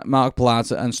Mark Platt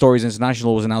and Stories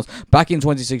International was announced back in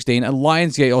 2016, and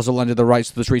Lionsgate also landed the rights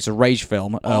to the Streets of Rage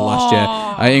film last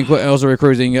year. Also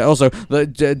recruiting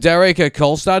Derek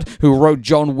Kolstad, who wrote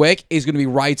John Wick, is going to be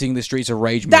writing the Streets of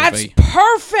Rage movie. That's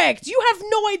perfect. You have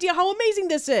no idea how amazing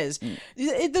this is.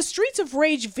 The Streets of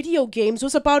Rage video games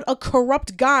was about a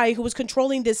corrupt guy who was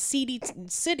controlling this seedy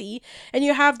city, and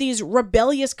you have these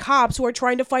rebellious cops who are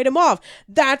trying to fight him off.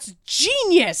 That's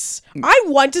genius. I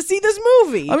want to see this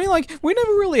movie. I mean, we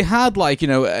never really had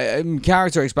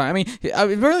character expand. I mean,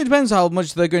 it really depends how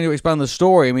much they're going to expand the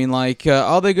story. I mean,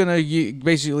 are they going to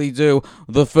basically do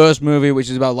the first movie, which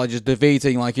is about just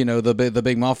defeating the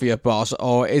big mafia boss,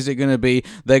 or is it going to be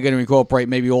they're going to incorporate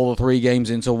maybe all the three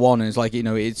games into one? And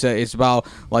it's it's about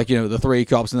the three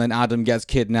cops, and then Adam gets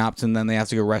kidnapped, and then they have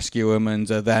to go rescue him, and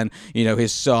then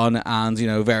his son and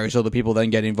various other people then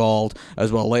get involved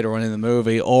as well later on in the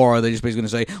movie. Or are they just basically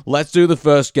going to say, let's do the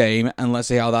first game and let's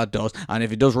see how that does, and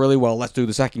if it does really well, let's do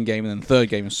the second game and then the third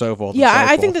game and so forth. Yeah,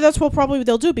 I think that's what probably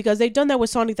they'll do, because they've done that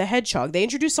with Sonic the Hedgehog. They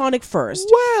introduced Sonic first.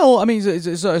 Well, I mean,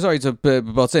 sorry to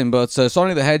butt in, but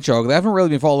Sonic the Hedgehog, they haven't really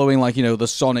been following the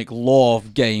Sonic lore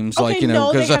of games,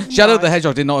 because Shadow the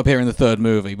Hedgehog did not appear in the third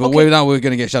movie, but we're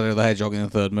going to get Shadow the Hedgehog in the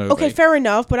third movie. Okay, fair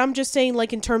enough, but I'm just saying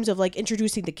in terms of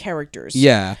introducing the characters.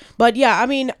 Yeah. But yeah, I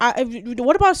mean,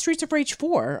 what about Streets of Rage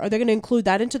 4? Are they going to include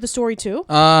that into the story too?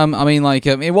 I mean,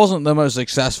 it wasn't the most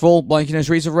successful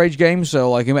Streets of Rage game,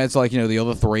 so compared to the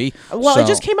other three. Well, it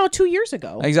just came out 2 years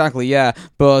ago. Exactly, yeah.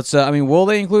 But I mean, will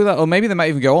they include that, or maybe they might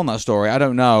even go on that story? I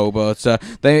don't know. But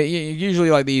they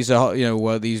usually these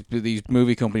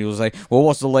movie companies will say, well,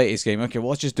 what's the latest game? Okay, well,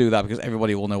 let's just do that because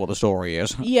everybody will know what the story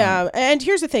is. Yeah, and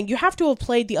here's the thing: you have to have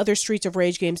played the other Streets of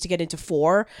Rage games to get into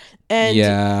 4. And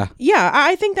yeah,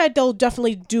 I think that they'll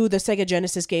definitely do the Sega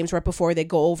Genesis games right before they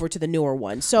go over to the newer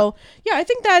one. So yeah, I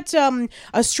think that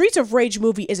a Streets of Rage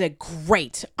movie is a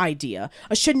great idea.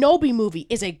 A Shinobi movie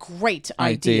is a great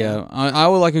idea. I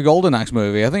would like a Golden Axe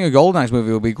movie. I think a Golden Axe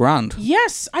movie would be grand.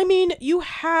 Yes, I mean, you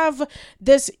have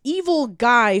this evil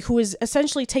guy who is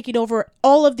essentially taking over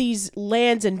all of these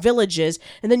lands and villages,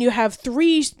 and then you have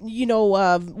three,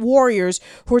 warriors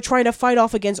who are trying to fight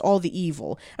off against all the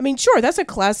evil. I mean, sure, that's a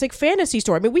classic fantasy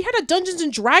story. I mean, we had a Dungeons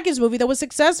and Dragons movie that was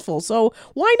successful, so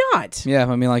why not? Yeah,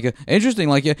 I mean, interesting,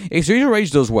 if Streets of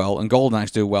Rage does well and Golden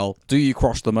Axe do well, do you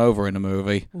cross them over in a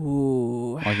movie?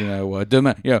 Ooh.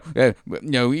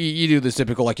 You do this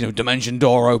typical, Dimension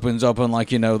Door opens up and,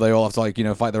 they all have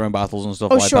to, fight their own battles and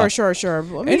stuff that. Sure.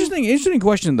 I mean, interesting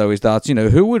question, though, is that,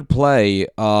 who would play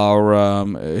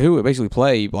who would basically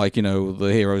play, the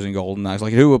heroes in Golden Axe?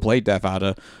 Who would play Death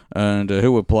Adder and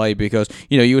who would play, because,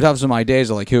 you would have some ideas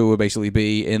of, who would basically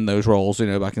be in those roles,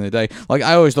 back in the day.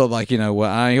 I always thought,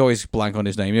 I always blank on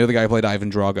his name. The guy who played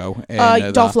Ivan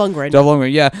Drago. Dolph Lundgren. Dolph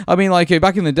Lundgren, yeah. I mean,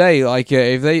 back in the day,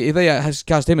 if they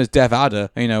cast him as Death Adder,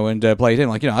 and played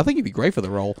him, I think he'd be great for the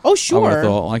role. Oh, sure. I would have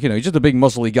thought, he's just a big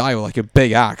muscly guy with, a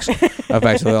big axe,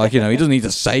 effectively. He doesn't need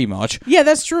to say much. Yeah,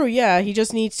 that's true, yeah. He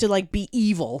just needs to, be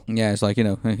evil. Yeah, it's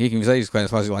he can say his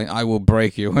classic line, I will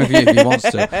break you, if he wants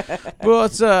to.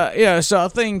 But, so I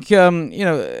think,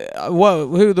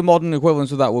 who the modern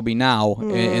equivalents of that will be now,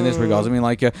 in this regard. I mean,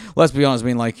 let's be honest,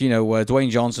 Dwayne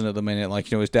Johnson at the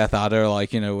minute, is Death Adder, I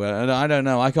don't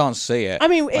know, I can't see it. I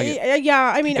mean,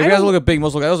 if you guys look at big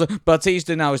muscle guys, also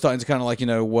Batista now is starting to kind of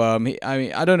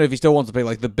I don't know if he still wants to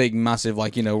play the big massive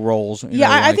roles.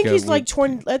 I think he's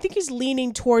torn. I think he's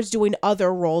leaning towards doing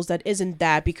other roles that isn't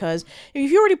that, because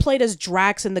if you already played as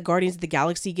Drax in the Guardians of the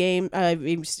Galaxy game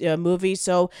movie,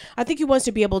 so I think he wants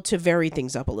to be able to vary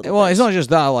things up a little. Well, bit. It's not just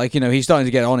that. He's starting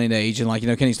to get on in age,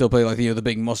 and can he still play the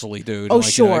big muscly dude? Oh,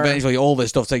 sure. Eventually, all this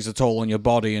stuff takes a toll on your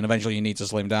body, and eventually you need to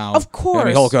slim down. Of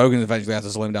course. Hulk Hogan eventually had to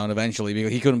slim down eventually,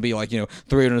 because he couldn't be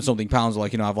 300 something pounds,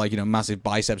 have massive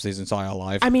biceps his entire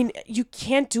life. I mean, you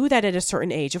can't do that at a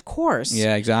certain age, of course.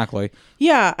 Yeah, exactly.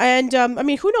 Yeah, and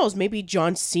who knows? Maybe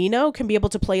John Cena can be able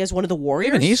to play as one of the warriors.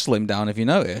 Even he slimmed down, if you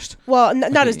noticed. Well,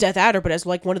 not as Death Adder, but as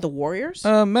one of the warriors.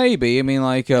 Maybe. I mean,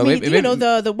 maybe,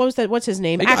 the what was that? What's his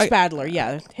name? Axe Battler.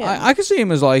 Yeah, him. I could see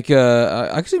him as I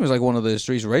could see him as one of the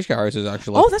Streets of Rage characters,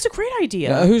 actually. Oh, that's a great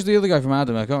idea. Who's the other guy from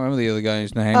Adam? I can't remember the other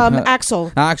guy's name.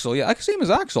 Axel. Axel. Yeah, I could see him as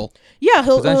Axel. Yeah,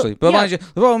 potentially. But yeah. mind you,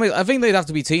 the problem is, I think they'd have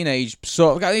to be teenage.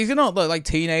 So he's not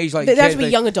teenage. They'd have to be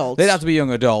young adults. They'd have to be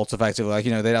young adults, effectively.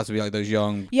 They'd have to be those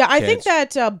young. Yeah, I kids.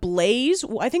 think that Blaze.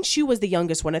 I think she was the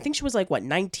youngest one. I think she was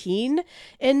 19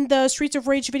 in the Streets of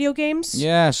Rage video games.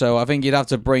 Yeah, so I think you'd have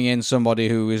to bring in somebody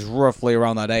who is roughly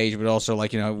around that age, but also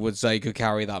would say could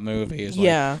carry that movie.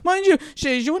 Yeah, mind you,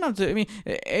 you wouldn't have to. I mean,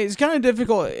 it's kind of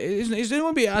difficult. It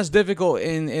wouldn't be as difficult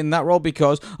in that role,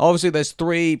 because obviously there's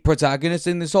three protagonists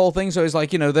in this whole thing, so it's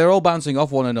they're all bouncing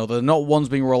off one another. Not one's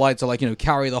being relied to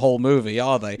carry the whole movie,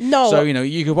 are they? No. So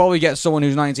you could probably get someone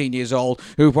who's 19 years old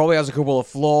who probably has a couple of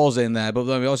flaws in there, but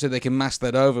obviously they can mask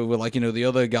that over with the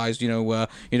other guys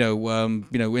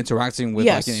interacting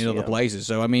with in other places.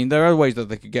 So I mean, there are ways that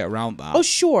they could get around that. Oh,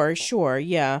 sure,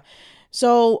 yeah.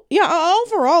 So, yeah,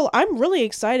 overall, I'm really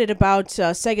excited about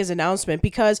Sega's announcement,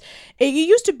 because it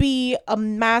used to be a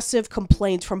massive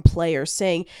complaint from players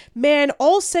saying, man,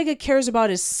 all Sega cares about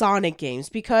is Sonic games,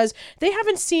 because they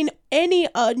haven't seen any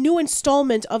new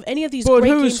installment of any of these great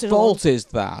games. But whose fault is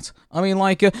that? I mean,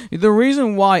 the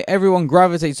reason why everyone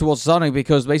gravitates towards Sonic,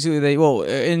 because basically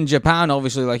in Japan,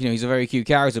 obviously, he's a very cute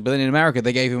character, but then in America,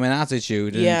 they gave him an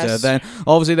attitude. And yes. Then,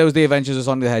 obviously, there was the Adventures of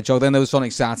Sonic the Hedgehog, then there was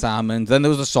Sonic Satam, and then there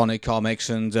was the Sonic comics,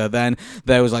 and then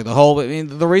there was, the whole... I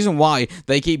mean, the reason why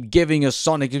they keep giving us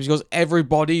Sonic is because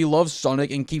everybody loves Sonic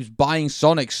and keeps buying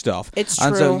Sonic stuff. It's true.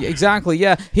 And so, exactly,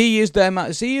 yeah, he is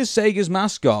Sega's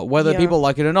mascot, whether people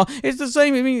like it or not. It's the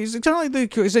same. I mean, it's kind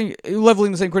of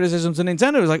leveling the same criticism to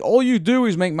Nintendo. It's all you do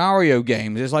is make Mario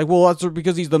games. It's well, that's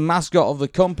because he's the mascot of the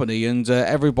company, and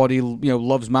everybody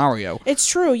loves Mario. It's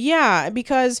true, yeah,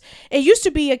 because it used to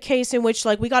be a case in which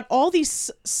we got all these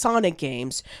Sonic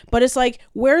games, but it's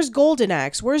where's Golden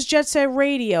Axe? Where's Jet Set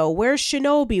Radio? Where's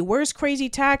Shinobi? Where's Crazy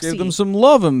Taxi? Give them some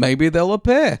love, and maybe they'll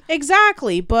appear.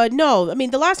 Exactly, but no. I mean,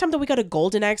 the last time that we got a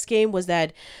Golden Axe game was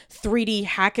that 3D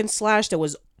hack and slash that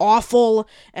was awful,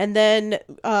 and then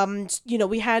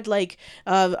we had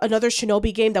another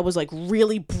Shinobi game that was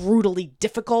really brutally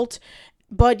difficult.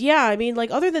 But yeah, I mean, like,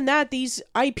 other than that, these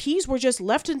IPs were just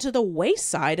left into the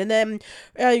wayside. And then,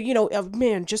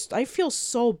 man, just I feel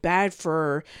so bad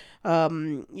for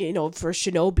for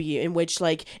Shinobi, in which,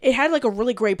 like, it had like a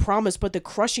really great promise, but the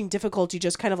crushing difficulty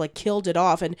just kind of like killed it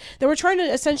off. And they were trying to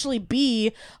essentially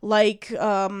be like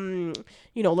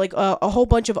like a whole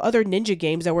bunch of other ninja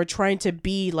games that were trying to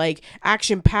be like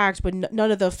action packed, but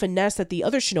none of the finesse that the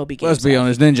other Shinobi games Let's be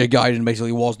honest, Ninja Gaiden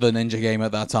basically was the ninja game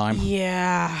at that time.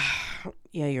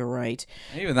 Yeah, you're right.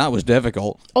 Even that was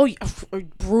difficult. Oh,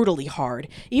 brutally hard.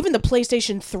 Even the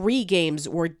PlayStation 3 games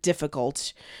were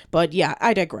difficult. But yeah,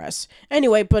 I digress.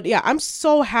 Anyway, but yeah, I'm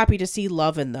so happy to see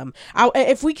love in them.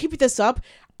 If we keep this up,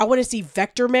 I want to see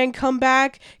Vector Man come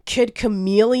back, Kid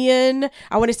Chameleon.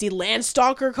 I want to see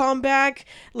Landstalker come back,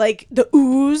 like the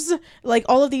Ooze, like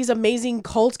all of these amazing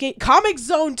cult games. Comic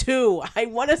Zone 2. I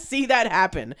want to see that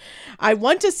happen. I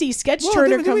want to see Sketch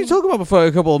Turner didn't we talk about before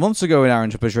a couple of months ago in Arun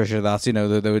to Patricia that,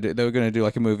 they were going to do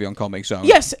like a movie on Comic Zone?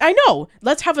 Yes, I know.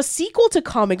 Let's have a sequel to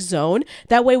Comic Zone.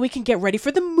 That way we can get ready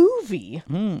for the movie.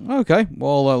 Okay.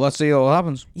 Well, let's see what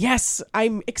happens. Yes,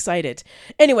 I'm excited.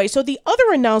 Anyway, so the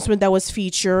other announcement that was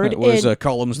featured It was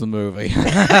Columns the movie.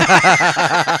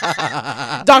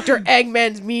 Dr.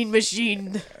 Eggman's Mean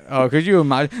Machine. Oh, could you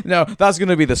imagine? No, that's going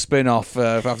to be the spin-off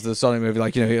after the Sonic movie.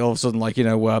 Like, all of a sudden, like,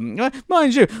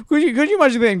 mind you, could you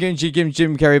imagine them getting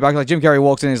Jim Carrey back? Like, Jim Carrey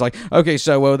walks in and he's like, okay,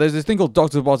 so there's this thing called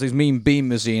Dr. Robotics Mean Bean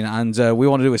Machine, and we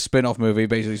want to do a spin-off movie,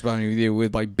 basically spawning with you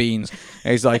with like beans.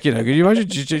 And he's like, could you imagine?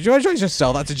 Could you just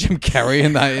sell that to Jim Carrey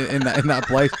in that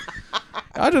place?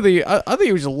 I think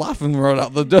he was just laughing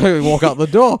and walk out the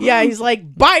door. Yeah, he's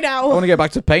like, bye now. I want to get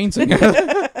back to painting.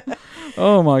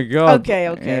 Oh my god. Okay,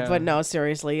 yeah. But no,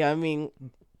 seriously, I mean,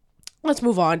 let's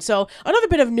move on. So another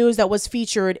bit of news that was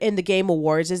featured in the Game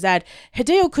Awards is that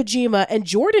Hideo Kojima and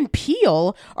Jordan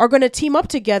Peele are going to team up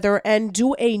together and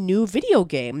do a new video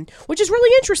game, which is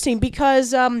really interesting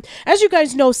because, as you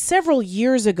guys know, several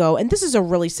years ago, and this is a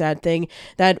really sad thing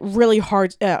that really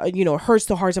hurts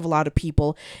the hearts of a lot of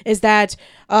people, is that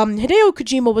Hideo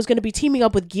Kojima was going to be teaming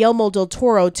up with Guillermo del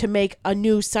Toro to make a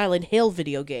new Silent Hill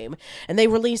video game, and they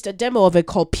released a demo of it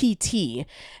called PT.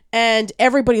 And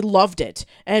everybody loved it.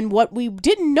 And what we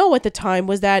didn't know at the time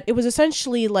was that it was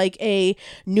essentially like a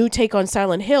new take on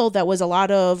Silent Hill that was a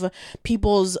lot of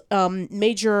people's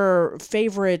major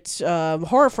favorite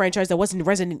horror franchise that wasn't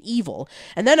Resident Evil.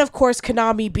 And then, of course,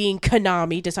 Konami, being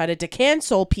Konami, decided to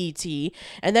cancel PT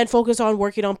and then focus on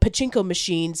working on pachinko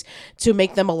machines to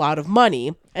make them a lot of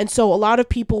money. And so a lot of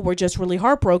people were just really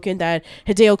heartbroken that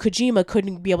Hideo Kojima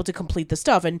couldn't be able to complete the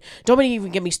stuff. And don't even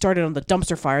get me started on the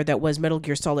dumpster fire that was Metal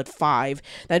Gear Solid 5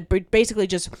 that basically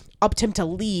just upped him to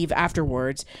leave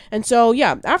afterwards. And so,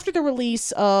 yeah, after the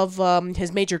release of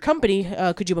his major company,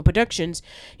 Kojima Productions,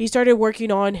 he started working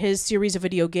on his series of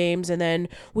video games. And then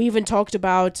we even talked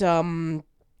about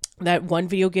that one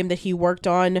video game that he worked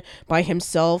on by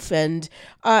himself. And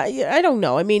I don't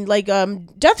know. I mean, like,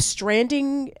 Death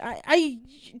Stranding, I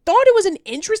thought it was an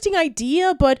interesting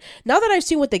idea, but now that I've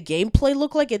seen what the gameplay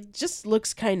looked like, it just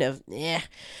looks kind of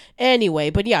Anyway,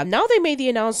 but yeah, now they made the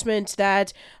announcement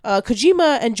that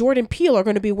Kojima and Jordan Peele are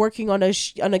going to be working on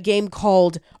a game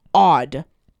called Odd.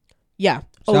 Yeah.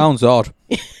 Sounds odd.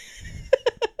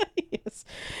 Yes.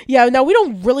 Yeah, now we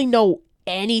don't really know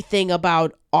anything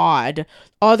about Odd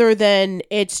other than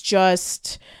it's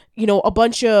just, a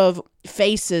bunch of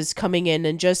faces coming in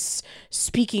and just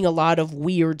speaking a lot of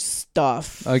weird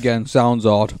stuff. Again, sounds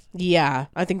odd. Yeah,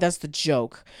 I think that's the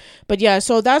joke. But yeah,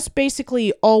 so that's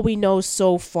basically all we know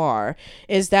so far,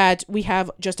 is that we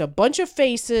have just a bunch of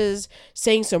faces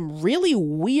saying some really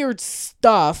weird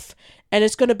stuff, and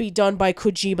it's going to be done by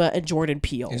Kojima and Jordan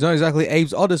Peele. It's not exactly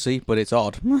Abe's Odyssey, but it's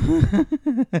odd.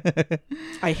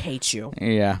 I hate you.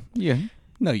 Yeah.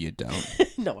 No, you don't.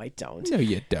 No, I don't. No,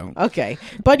 you don't. Okay.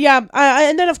 But yeah,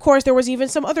 and then of course there was even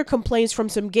some other complaints from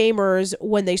some gamers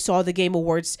when they saw the Game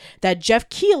Awards that Jeff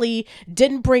Keighley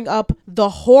didn't bring up the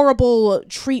horrible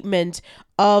treatment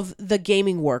of the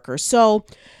gaming workers. So,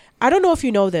 I don't know if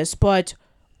you know this, but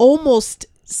almost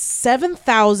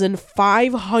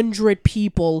 7,500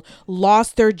 people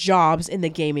lost their jobs in the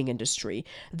gaming industry.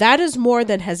 That is more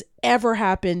than has ever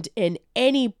happened in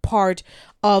any part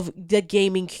of the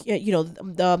gaming,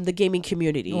 the gaming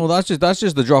community. Well, that's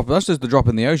just the drop. That's just the drop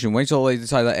in the ocean. Wait till they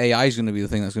decide that AI is going to be the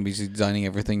thing that's going to be designing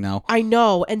everything now. I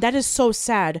know, and that is so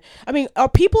sad. I mean,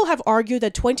 people have argued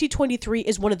that 2023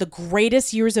 is one of the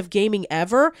greatest years of gaming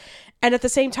ever, and at the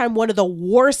same time, one of the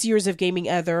worst years of gaming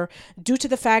ever, due to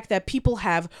the fact that people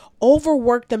have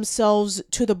overworked themselves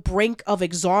to the brink of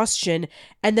exhaustion,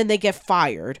 and then they get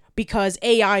fired because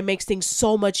AI makes things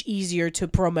so much easier to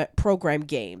program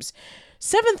games.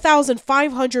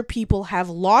 7,500 people have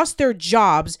lost their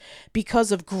jobs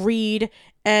because of greed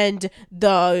and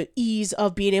the ease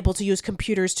of being able to use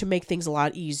computers to make things a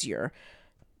lot easier.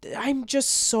 I'm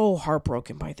just so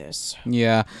heartbroken by this.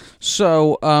 Yeah.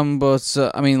 So, I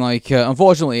mean, like,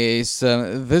 unfortunately, it's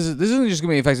this isn't just going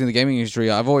to be affecting the gaming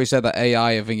industry. I've always said that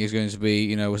AI, I think, is going to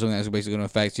be, something that's basically going to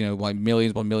affect, like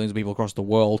millions upon millions of people across the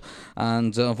world.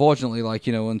 And unfortunately, like,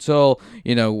 until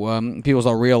people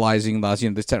start realizing that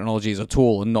this technology is a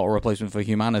tool and not a replacement for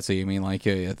humanity. I mean, like,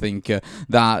 I think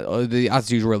that the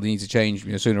attitudes really need to change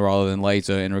sooner rather than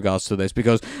later in regards to this,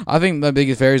 because I think the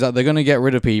biggest fear is that they're going to get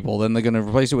rid of people, then they're going to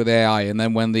replace it with AI, and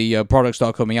then when the products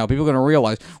start coming out, people are going to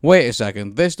realize, wait a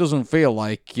second, this doesn't feel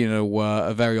like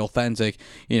a very authentic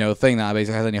thing that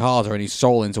basically has any heart or any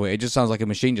soul into it. It just sounds like a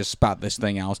machine just spat this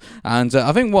thing out. And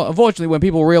I think unfortunately when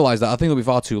people realize that, I think it'll be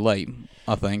far too late.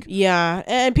 I think. Yeah,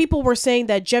 and people were saying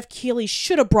that Jeff Keighley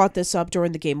should have brought this up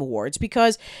during the Game Awards,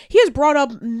 because he has brought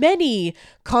up many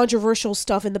controversial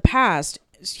stuff in the past.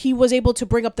 He was able to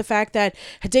bring up the fact that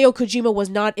Hideo Kojima was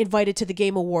not invited to the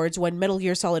Game Awards when Metal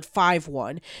Gear Solid 5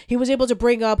 won. He was able to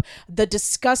bring up the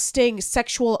disgusting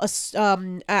sexual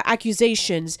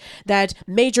accusations that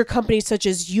major companies such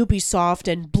as Ubisoft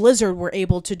and Blizzard were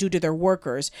able to do to their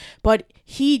workers. But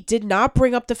he did not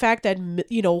bring up the fact that,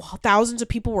 thousands of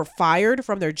people were fired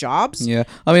from their jobs. Yeah.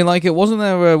 I mean, like, it wasn't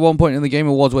there at one point in the Game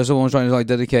Awards where someone was trying to, like,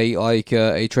 dedicate, like,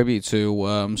 a tribute to,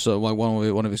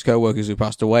 one of his co-workers who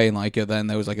passed away, and, like,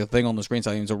 then there was like a thing on the screen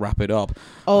telling him to wrap it up.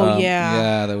 Oh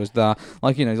yeah, there was that.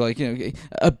 Like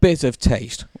a bit of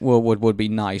taste would be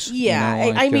nice.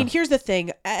 Yeah, I mean, here's the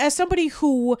thing. As somebody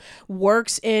who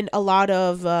works in a lot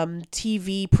of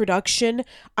TV production,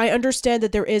 I understand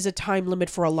that there is a time limit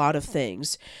for a lot of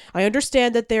things. I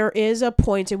understand that there is a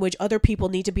point in which other people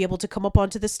need to be able to come up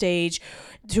onto the stage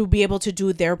to be able to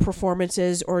do their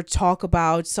performances or talk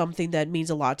about something that means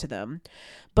a lot to them.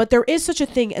 But there is such a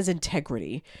thing as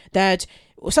integrity, that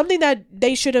something that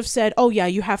they should have said, oh yeah,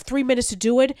 you have 3 minutes to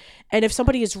do it. And if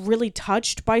somebody is really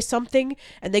touched by something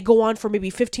and they go on for maybe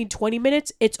 15, 20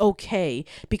 minutes, it's okay,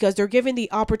 because they're given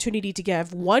the opportunity to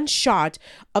have one shot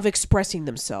of expressing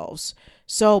themselves.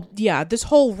 So yeah, this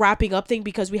whole wrapping up thing,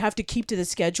 because we have to keep to the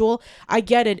schedule, I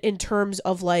get it in terms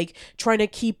of like trying to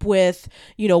keep with,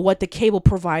 what the cable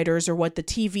providers or what the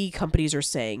TV companies are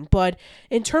saying. But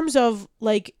in terms of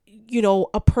like,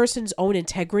 a person's own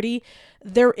integrity,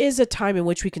 there is a time in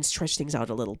which we can stretch things out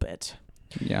a little bit.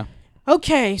 Yeah.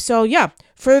 Okay, so yeah,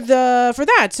 for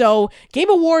that. So Game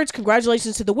Awards,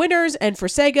 congratulations to the winners, and for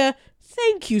Sega,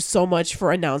 thank you so much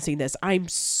for announcing this. I'm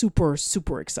super,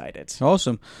 super excited.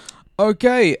 Awesome.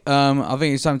 Okay, I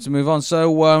think it's time to move on.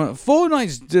 So,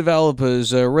 Fortnite's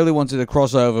developers really wanted to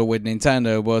cross over with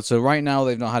Nintendo, but right now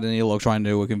they've not had any luck trying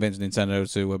to convince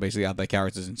Nintendo to basically add their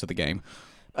characters into the game.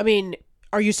 I mean,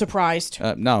 are you surprised?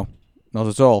 No, not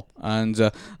at all. And,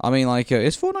 I mean, like,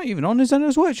 is Fortnite even on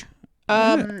Nintendo Switch?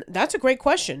 That's a great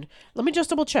question. Let me just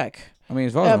double check. I mean,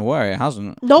 as far as I'm aware, it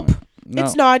hasn't. Nope. No.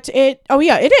 It's not. Oh,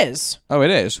 yeah, it is. Oh, it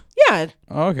is? Yeah.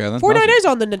 Okay, then. Fortnite is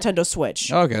on the Nintendo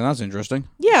Switch. Okay, that's interesting.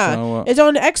 Yeah. So, it's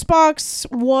on Xbox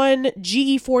One,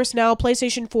 GeForce Now,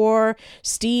 PlayStation 4,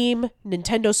 Steam,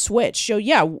 Nintendo Switch. So,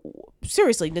 yeah,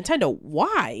 seriously, Nintendo,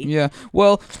 why? Yeah.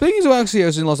 Well, speaking of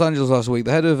Axios in Los Angeles last week,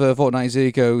 the head of Fortnite's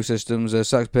ecosystems,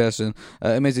 Zach Pearson,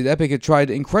 admitted Epic had tried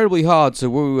incredibly hard to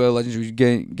woo a legendary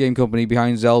game company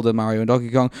behind Zelda, Mario, and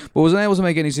Donkey Kong, but was unable to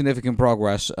make any significant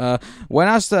progress. When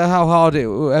asked how hard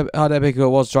Epic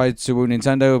was trying to woo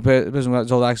Nintendo, Pearson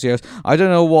told Axios, "I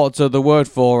don't know what the word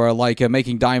for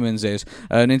making diamonds is.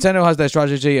 Nintendo has their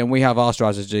strategy, and we have our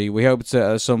strategy. We hope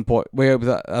that at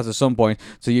some point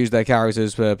to use their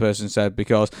characters," Pearson said,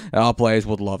 "because our players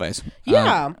would love it."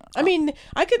 Yeah, I mean,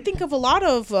 I could think of a lot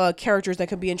of characters that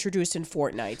could be introduced in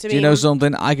Fortnite. Do you know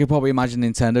something? I could probably imagine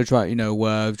Nintendo trying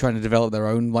to develop their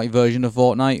own version of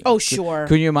Fortnite. Oh, sure.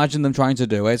 Can you imagine them trying to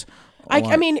do it?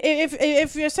 I mean,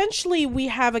 if essentially we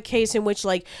have a case in which,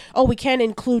 we can't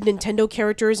include Nintendo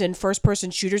characters in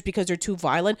first-person shooters because they're too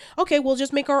violent, okay, we'll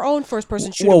just make our own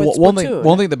first-person shooter with Splatoon.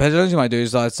 One thing the potentially might do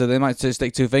is that they might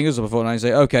stick two fingers up before and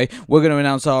say, okay, we're going to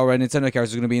announce our Nintendo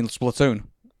characters are going to be in Splatoon.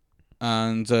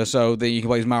 And so that you can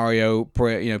play as Mario,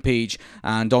 Peach,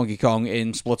 and Donkey Kong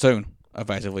in Splatoon,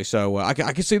 effectively. So I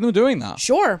can see them doing that.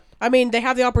 Sure. I mean, they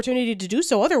have the opportunity to do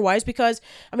so otherwise because,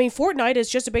 I mean, Fortnite is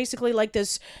just basically like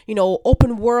this,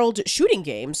 open world shooting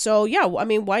game. So, yeah, I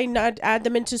mean, why not add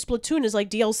them into Splatoon as like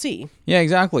DLC? Yeah,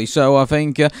 exactly. So I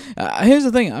think here's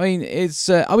the thing. I mean, it's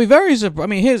I'll be very surprised. I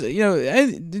mean, here's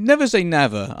never say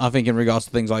never. I think in regards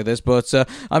to things like this, but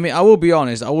I mean, I will be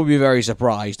honest. I will be very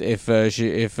surprised if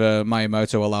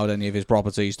Miyamoto allowed any of his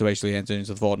properties to basically enter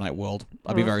into the Fortnite world.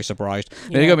 I'd be very surprised.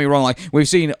 Yeah. Don't get me wrong. Like we've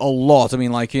seen a lot. I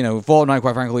mean, like Fortnite,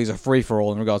 quite frankly, is a free for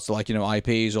all in regards to like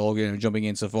IPs or jumping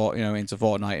into into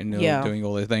Fortnite and doing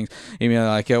all these things. I mean,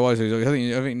 like what was it? I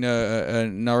think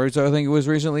Naruto. I think it was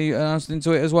recently announced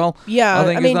into it as well. Yeah,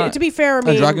 I mean, to be fair, I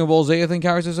mean, Dragon Ball Z, I think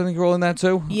characters are all in there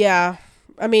too. Yeah.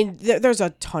 I mean, there's a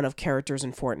ton of characters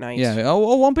in Fortnite. Yeah,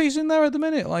 One Piece in there at the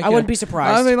minute. Like, I wouldn't be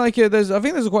surprised. I mean, like, I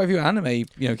think there's quite a few anime,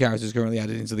 characters currently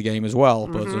added into the game as well.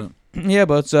 But I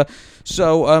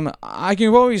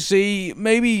can probably see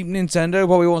maybe Nintendo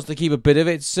probably wants to keep a bit of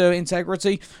its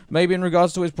integrity, maybe in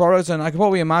regards to its products, and I can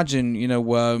probably imagine,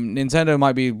 Nintendo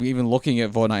might be even looking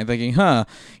at Fortnite and thinking,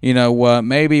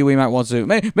 maybe we might want to.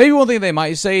 Maybe one thing they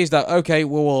might say is that okay,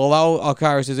 we'll allow our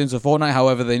characters into Fortnite,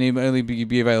 however, they need only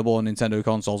be available on Nintendo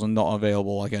consoles and not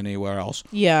available like anywhere else.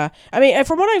 Yeah, I mean,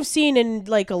 from what I've seen in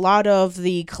like a lot of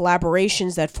the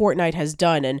collaborations that Fortnite has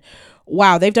done, and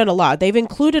wow, they've done a lot. They've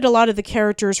included a lot of the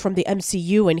characters from the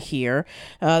MCU in here,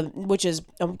 which is,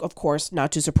 of course,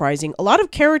 not too surprising. A lot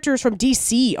of characters from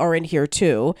DC are in here,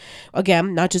 too.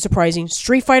 Again, not too surprising.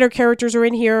 Street Fighter characters are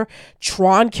in here.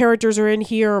 Tron characters are in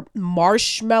here.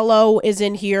 Marshmallow is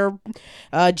in here.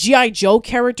 G.I. Joe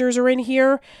characters are in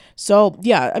here. So,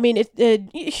 yeah, I mean,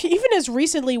 even as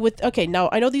recently with... Okay, now,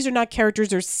 I know these are not characters,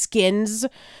 they're skins,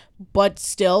 but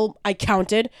still, I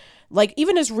counted. Like,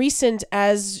 even as recent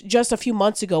as just a few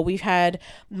months ago, we've had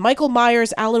Michael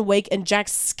Myers, Alan Wake, and Jack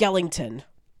Skellington.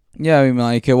 Yeah, I mean,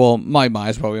 like, Mike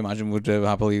Myers probably imagine would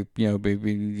happily,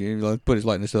 put his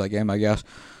likeness to that game, I guess.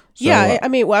 So, yeah, I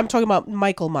mean, I'm talking about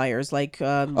Michael Myers, like...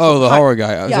 the horror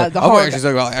guy. Yeah, the horror guy. I actually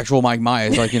talking about actual Mike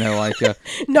Myers, like,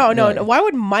 No. Why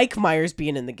would Mike Myers be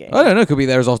in the game? I don't know. Could be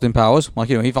there as Austin Powers. Like,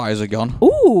 he fires a gun.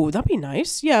 Ooh, that'd be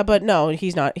nice. Yeah, but no,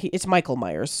 he's not. It's Michael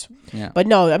Myers. Yeah. But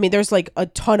no, I mean, there's like a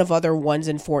ton of other ones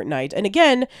in Fortnite. And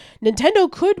again,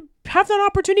 Nintendo could have that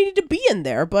opportunity to be in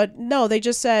there, but no, they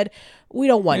just said... We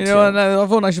don't want to. I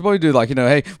thought I should probably do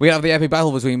hey, we have the epic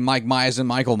battle between Mike Myers and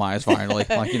Michael Myers finally.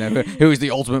 Who is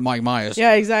the ultimate Mike Myers?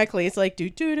 Yeah, exactly. It's like do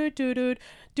do do do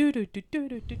do do do do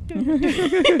do do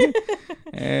do.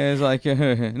 It's like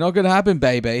not gonna happen,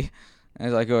 baby. And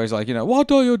it's like always like,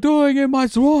 what are you doing in my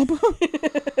swamp?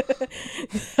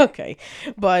 Okay.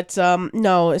 But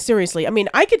no, seriously. I mean,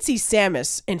 I could see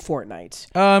Samus in Fortnite.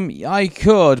 I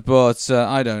could, but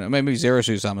I don't know. Maybe Zero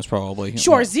Suit Samus probably.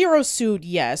 Sure, Zero Suit,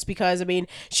 yes, because I mean,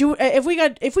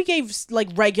 if we gave like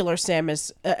regular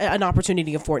Samus an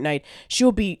opportunity in Fortnite, she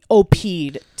would be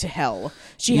OP'd to hell.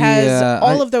 She has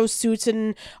all of those suits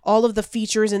and all of the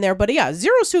features in there, but yeah,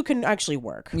 Zero Suit can actually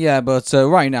work. Yeah, but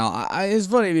right now, it's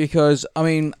funny because I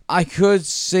mean, I could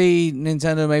see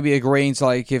Nintendo maybe agreeing to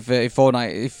like if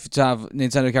Fortnite to have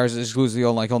Nintendo characters exclusively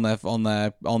on their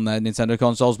Nintendo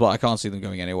consoles, but I can't see them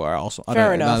going anywhere else.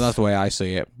 Fair enough. That's the way I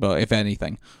see it. But if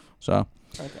anything, so.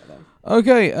 Okay, then.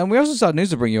 Okay, and we also sad news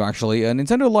to bring you, actually. A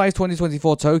Nintendo Live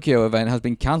 2024 Tokyo event has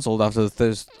been cancelled after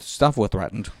the staff were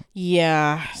threatened.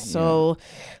 Yeah, so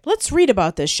let's read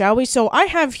about this, shall we? So I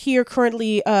have here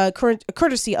currently,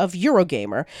 courtesy of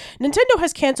Eurogamer, Nintendo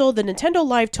has canceled the Nintendo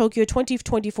Live Tokyo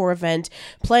 2024 event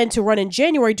planned to run in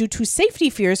January due to safety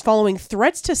fears following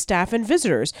threats to staff and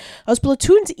visitors. A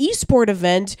Splatoon's eSport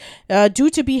event,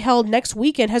 due to be held next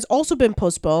weekend, has also been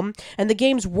postponed, and the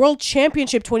game's World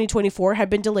Championship 2024 had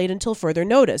been delayed until further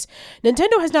notice.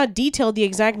 Nintendo has not detailed the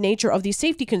exact nature of these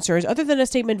safety concerns other than a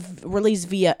statement released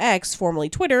via X, formerly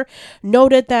Twitter,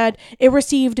 noted that it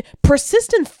received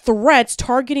persistent threats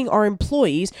targeting our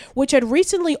employees, which had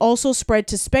recently also spread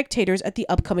to spectators at the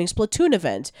upcoming Splatoon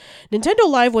event. Nintendo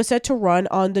Live was set to run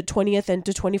on the 20th and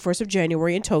to 21st of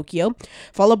January in Tokyo,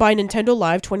 followed by Nintendo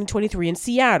Live 2023 in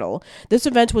Seattle. This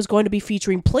event was going to be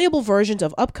featuring playable versions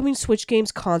of upcoming Switch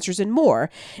games, concerts, and more.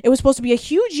 It was supposed to be a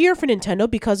huge year for Nintendo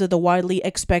because of the widely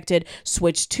expected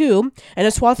Switch 2 and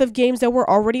a swath of games that were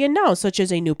already announced, such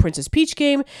as a new Princess Peach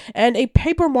game and a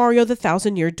Paper Mario The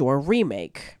Thousand Year Door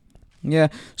remake. Yeah,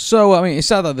 so, I mean, it's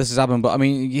sad that this has happened, but, I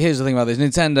mean, here's the thing about this.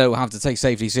 Nintendo have to take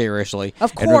safety seriously.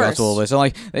 Of course. In regards to all this. And,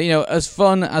 like, you know, as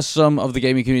fun as some of the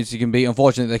gaming community can be,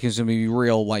 unfortunately, there can be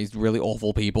real, like, really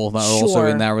awful people that are also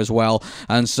in there as well.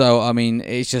 And so, I mean,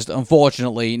 it's just,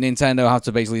 unfortunately, Nintendo have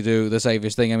to basically do the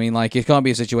safest thing. I mean, like, it can't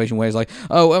be a situation where it's like,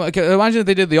 oh, imagine if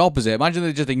they did the opposite. Imagine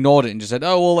they just ignored it and just said,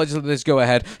 oh, well, let's go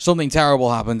ahead. Something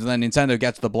terrible happens, and then Nintendo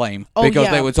gets the blame.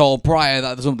 Because they were told prior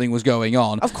that something was going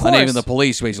on. Of course. And even the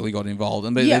police basically got involved,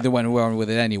 and they went on with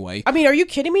it anyway. I mean, are you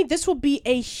kidding me? This will be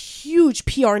a huge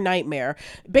PR nightmare.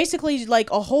 Basically,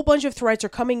 like, a whole bunch of threats are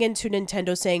coming into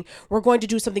Nintendo saying, we're going to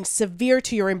do something severe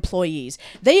to your employees.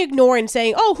 They ignore and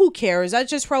saying, oh, who cares? That's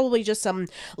just probably just some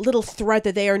little threat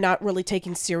that they are not really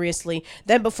taking seriously.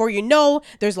 Then before you know,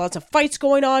 there's lots of fights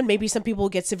going on. Maybe some people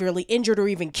get severely injured or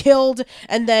even killed.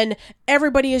 And then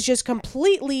everybody is just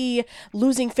completely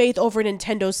losing faith over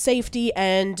Nintendo's safety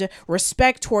and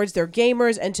respect towards their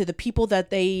gamers and to the people that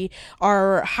they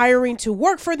are hiring to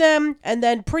work for them. And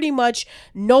then pretty much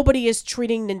nobody is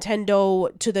treating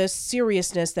Nintendo to the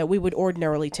seriousness that we would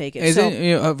ordinarily take it.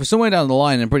 For somewhere down the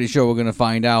line, I'm pretty sure we're going to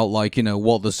find out, like, you know,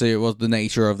 what the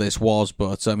nature of this was.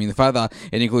 But I mean, the fact that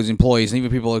it includes employees and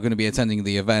even people who are going to be attending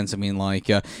the event, I mean, like,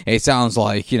 it sounds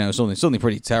like, you know, something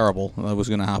pretty terrible that was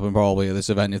going to happen probably at this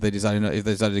event if they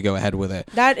decided to go ahead with it.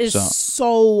 That is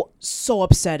so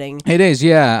upsetting. It is,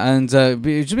 yeah, and it'd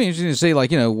just be interesting to see,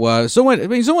 like, you know, somewhere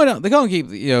down, they can't keep,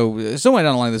 you know, somewhere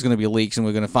down the line there's going to be leaks and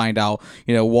we're going to find out,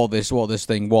 you know, what this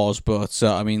thing was. But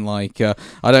I mean, like,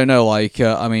 I don't know, like,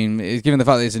 I mean, given the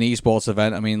fact that it's an esports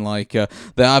event, I mean, like, there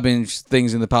have been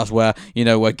things in the past where, you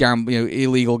know,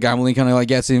 illegal gambling kind of like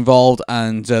gets involved,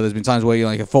 and there's been times where, you know,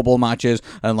 like, football matches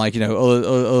and, like, you know,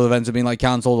 other events have been like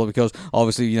cancelled because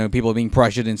obviously, you know, people are being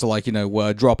pressured into, like, you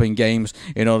know, dropping games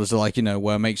in order to, like, you know,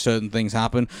 make certain things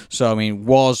happen. So I mean,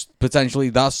 was potentially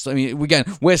that's, I mean, again,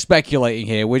 we're speculating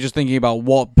here. We're just thinking about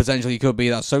what potentially could be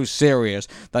that's so serious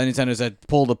that Nintendo said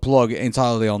pull the plug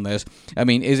entirely on this. I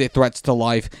mean, is it threats to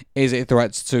life? Is it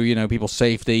threats to, you know, people's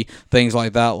safety? Things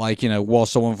like that. Like, you know,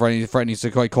 was someone threatening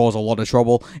to quite cause a lot of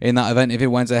trouble in that event if it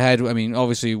went ahead? I mean,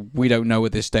 obviously we don't know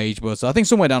at this stage, but I think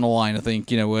somewhere down the line, I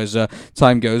think, you know, as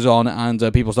time goes on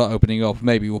and people start opening up,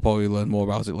 maybe we'll probably learn more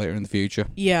about it later in the future.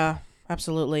 Yeah.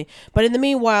 Absolutely. But in the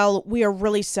meanwhile, we are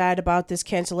really sad about this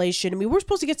cancellation. I mean, we're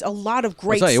supposed to get a lot of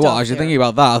great stuff. I'll tell you what, actually thinking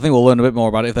about that, I think we'll learn a bit more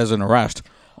about it if there's an arrest.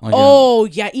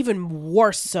 Yeah, even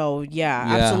worse so. Yeah,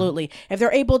 absolutely. If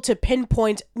they're able to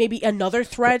pinpoint maybe another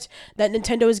threat that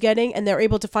Nintendo is getting and they're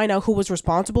able to find out who was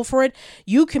responsible for it,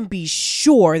 you can be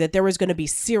sure that there is going to be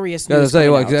serious news. I'll tell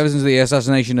you what, because ever since the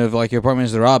assassination of, like, your Prime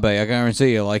Minister Abe, I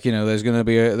guarantee you, like, you know, there's going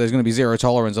to be zero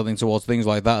tolerance, I think, towards things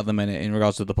like that at the minute in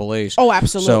regards to the police. Oh,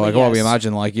 absolutely. So I can probably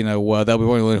imagine, like, you know, they'll be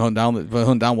probably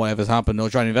hunt down whatever's happened or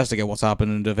try to investigate what's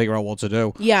happened and to figure out what to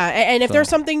do. Yeah, and if there's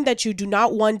something that you do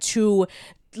not want to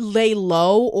lay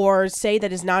low or say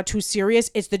that is not too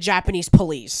serious, it's the Japanese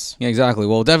police. Yeah, exactly.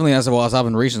 Well, definitely that's what's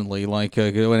happened recently. Like,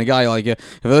 when a guy, like,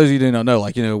 for those of you who do not know,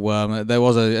 like, you know, there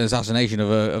was an assassination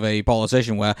of a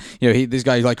politician where, you know, this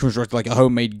guy, like, constructed, like, a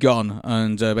homemade gun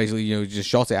and basically, you know, just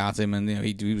shot it at him and, you know,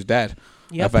 he was dead.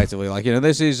 Yep. Effectively, like, you know,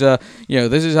 this is how you know,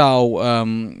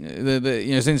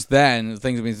 since then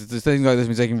things like this have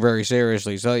been taken very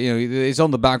seriously. So, you know, it's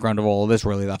on the background of all of this,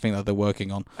 really, that thing that they're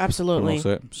working on. Absolutely.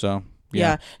 So.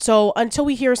 Yeah. So until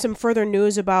we hear some further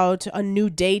news about a new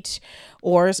date,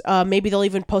 or maybe they'll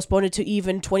even postpone it to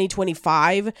even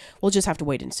 2025, we'll just have to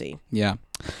wait and see. Yeah.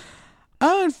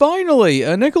 And finally,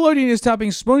 Nickelodeon is tapping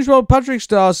SpongeBob Patrick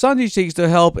star Sandy Cheeks to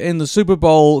help in the Super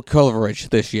Bowl coverage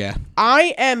this year.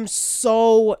 I am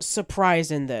so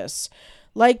surprised in this.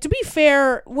 Like, to be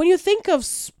fair, when you think of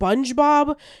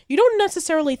SpongeBob, you don't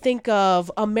necessarily think of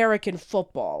American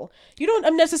football. You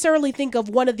don't necessarily think of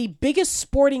one of the biggest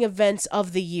sporting events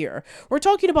of the year. We're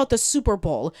talking about the Super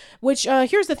Bowl, which,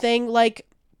 here's the thing, like...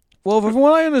 Well, from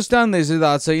what I understand, this is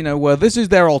that, you know, this is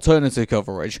their alternative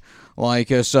coverage.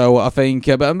 Like, so I think,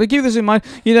 but keep this in mind,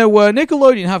 you know,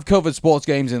 Nickelodeon have covered sports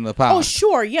games in the past. Oh,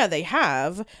 sure, yeah, they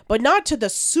have, but not to the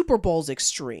Super Bowl's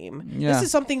extreme. Yeah. This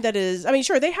is something that is, I mean,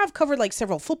 sure, they have covered, like,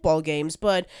 several football games,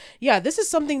 but, yeah, this is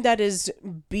something that is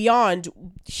beyond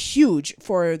huge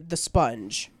for the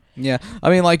Sponge. Yeah, I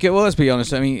mean, like, well, let's be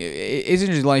honest. I mean, it's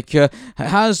interesting. Like,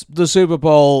 has the Super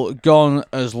Bowl gone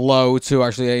as low to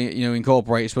actually, you know,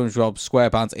 incorporate SpongeBob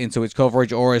SquarePants into its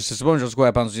coverage, or is SpongeBob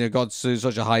SquarePants, you know, got to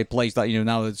such a high place that, you know,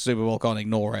 now the Super Bowl can't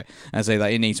ignore it and say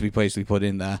that it needs to be basically put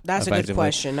in there? That's a good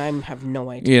question. I have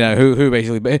no idea. You know, who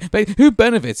basically who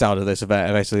benefits out of this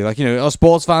event? Basically, like, you know, are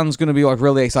sports fans going to be, like,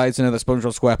 really excited to know that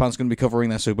SpongeBob SquarePants is going to be covering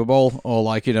their Super Bowl, or,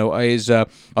 like, you know, are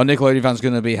Nickelodeon fans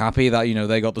going to be happy that, you know,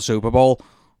 they got the Super Bowl?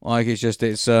 Like it's just I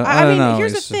I don't mean, know.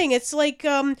 here's the thing. It's like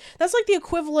that's like the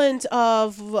equivalent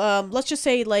of let's just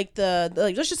say like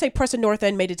let's just say Preston North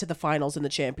End made it to the finals in the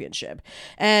championship,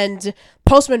 and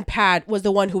Postman Pat was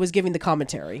the one who was giving the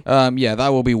commentary. Yeah, that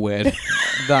will be weird.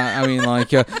 That I mean,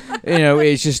 like I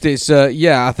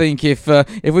think if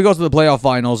we got to the playoff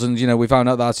finals and we found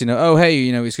out that oh hey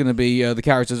it's going to be the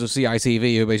characters of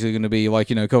CITV who are basically going to be like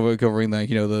covering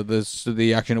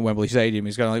the action at Wembley Stadium,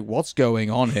 it's kind of like what's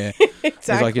going on here? Exactly. It's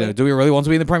like do we really want to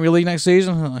be in the Premier League next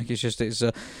season? Like it's kind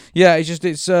of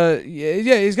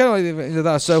like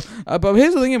that. So, but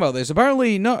here's the thing about this.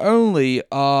 Apparently, not only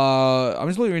I'm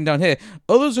just looking down here,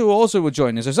 others who also would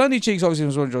join us. So Sandy Cheeks,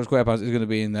 obviously from SpongeBob SquarePants, is going to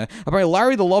be in there. Apparently,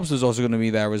 Larry the Lobster is also going to be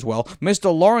there as well.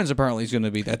 Mr. Lawrence apparently is going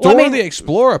to be there. Dora the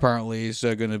Explorer apparently is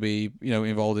going to be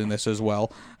involved in this as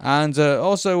well. And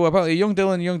also apparently young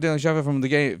Dylan Sheffer from the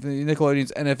game,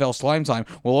 Nickelodeon's NFL Slime Time,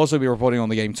 will also be reporting on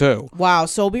the game too. Wow!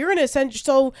 So we're going to send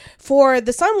for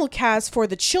the simulcast for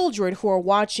the children who are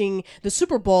watching the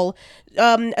Super Bowl.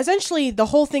 Essentially, the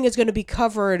whole thing is going to be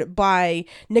covered by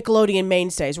Nickelodeon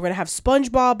mainstays. We're going to have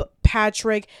SpongeBob,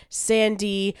 Patrick,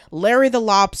 Sandy, Larry the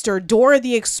Lobster, Dora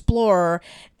the Explorer,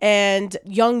 and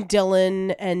young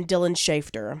Dylan and Dylan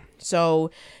Shafter.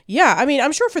 So, yeah, I mean,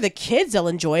 I'm sure for the kids they'll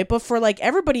enjoy it, but for like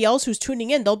everybody else who's tuning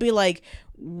in, they'll be like,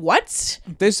 what?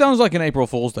 This sounds like an April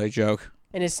Fool's Day joke.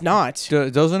 And it's not.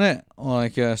 Doesn't it?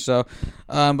 Like, I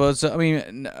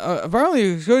mean,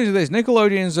 apparently, according to this,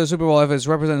 Nickelodeon's Super Bowl efforts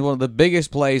represent one of the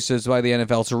biggest places by the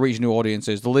NFL to reach new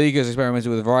audiences. The league has experimented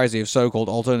with a variety of so-called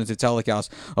alternative telecasts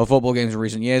of football games in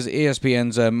recent years.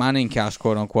 ESPN's Manning Cast,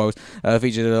 quote-unquote,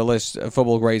 featured a list of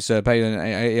football greats Peyton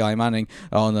and Eli Manning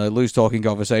on a loose talking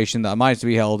conversation that might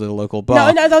be held at a local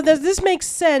bar. No, this makes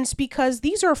sense because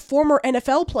these are former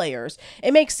NFL players.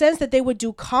 It makes sense that they would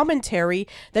do commentary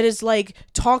that is like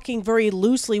talking very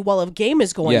loosely while a game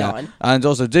is going on. And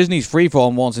also Disney's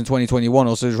Freeform once in 2021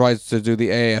 also tried to do the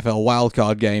AFL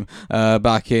wildcard game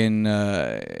back in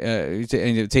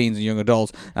teens and young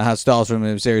adults, and had stars from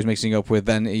the series mixing up with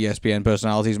then ESPN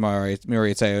personalities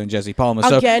Maria Taylor and Jesse Palmer.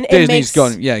 Again, so Disney's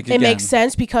it makes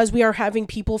sense because we are having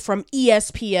people from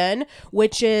ESPN,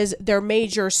 which is their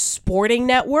major sporting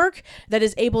network, that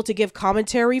is able to give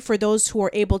commentary for those who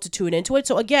are able to tune into it.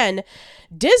 So again,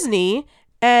 Disney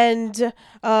and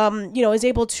is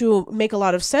able to make a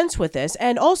lot of sense with this.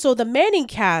 And also the Manning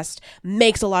cast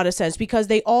makes a lot of sense because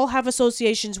they all have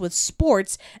associations with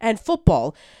sports and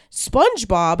football.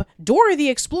 SpongeBob, Dora the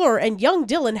Explorer, and young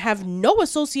Dylan have no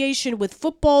association with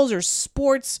footballs or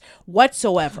sports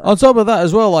whatsoever. On top of that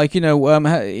as well, like,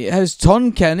 has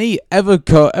Tom Kenny ever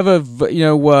I probably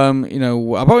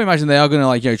imagine they are going to,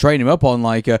 like, train him up on,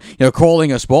 like,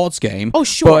 calling a sports game. Oh,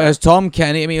 sure. But as Tom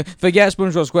Kenny, I mean, forget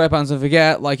SpongeBob SquarePants and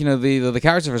forget, like, the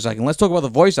character for a second. Let's talk about the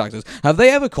voice actors. Have they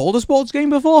ever called a sports game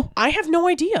before? I have no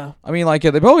idea. I mean, like,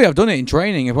 they probably have done it in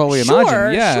training, I probably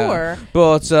imagine. Yeah. Sure.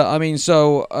 But, I mean,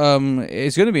 so...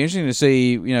 it's going to be interesting to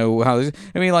see, how this.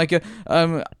 I mean, like, to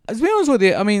be honest with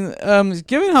you, I mean,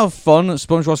 given how fun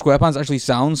SpongeBob SquarePants actually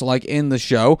sounds like in the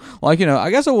show, like, I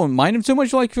guess I wouldn't mind him too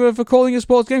much, like, for calling a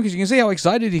sports game, because you can see how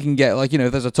excited he can get, like,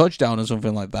 if there's a touchdown or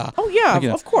something like that. Oh yeah, like,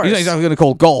 of course. He's not exactly going to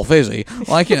call golf, is he?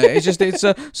 Like,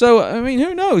 it's so. I mean,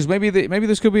 who knows? Maybe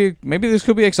this could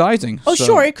be exciting. Oh,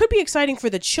 sure, it could be exciting for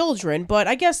the children, but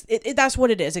I guess that's what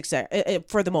it is,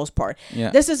 for the most part. Yeah.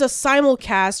 This is a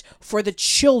simulcast for the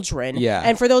children. Yeah.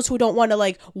 And for those who don't want to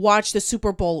like watch the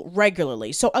Super Bowl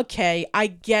regularly. So okay, I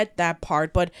get that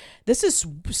part, but this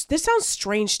sounds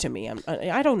strange to me.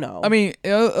 I don't know. I mean,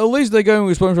 at least they're going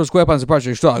with SpongeBob SquarePants and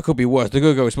Patrick Star. It could be worse. They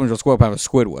could go with SpongeBob SquarePants and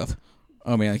Squidward.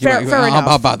 I mean, fair enough.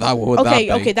 How bad that would that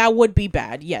be? Okay, that would be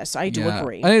bad. Yes, I do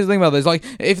agree. And here's the thing about this: like,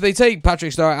 if they take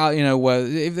Patrick Star out,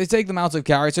 if they take them out of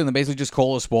character and they basically just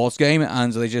call a sports game,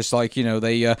 and they just it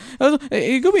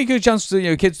could be a good chance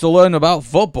to kids to learn about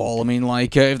football. I mean,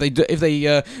 like, if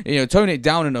they tone it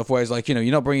down enough, where it's like you're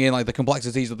not bringing in like the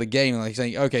complexities of the game, like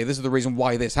saying, okay, this is the reason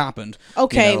why this happened.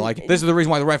 Okay, like this is the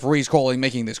reason why the referee's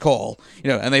making this call.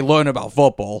 And they learn about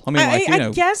football. I mean,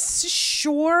 I guess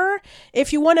sure,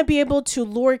 if you want to be able to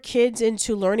lure kids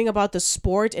into learning about the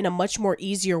sport in a much more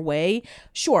easier way,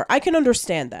 sure, I can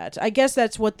understand that. I guess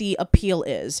that's what the appeal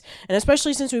is. And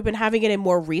especially since we've been having it in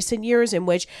more recent years in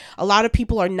which a lot of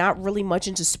people are not really much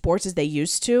into sports as they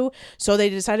used to. So they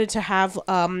decided to have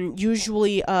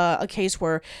usually a case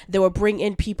where they would bring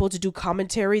in people to do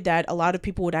commentary that a lot of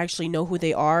people would actually know who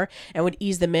they are and would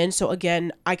ease them in. So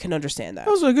again, I can understand that.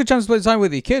 Also a good chance to play time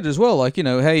with your kid as well. Like,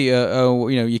 hey,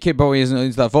 your kid probably isn't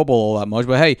into that football all that much,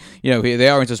 but hey, they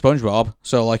are into SpongeBob.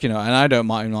 So, like, and I don't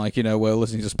mind, like, we're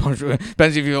listening to SpongeBob.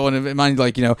 Depends if you want to mind,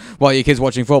 like, while your kid's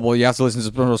watching football, you have to listen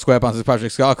to SpongeBob SquarePants and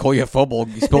Patrick Scar call your football.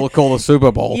 You still call the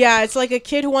Super Bowl. Yeah, it's like a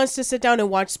kid who wants to sit down and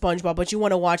watch SpongeBob, but you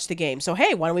want to watch the game. So,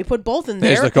 hey, why don't we put both in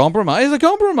there? There's the compromise. It's a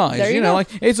compromise. There you go. Like,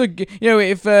 it's a,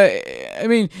 if, I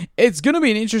mean, it's going to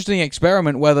be an interesting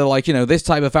experiment whether, like, this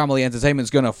type of family entertainment is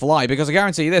going to fly, because I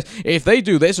guarantee you this, if they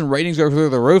do this and ratings go through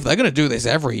the roof, they're going to do this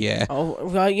every year. Oh,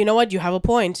 well, you know what? You have a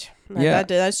point. Yeah,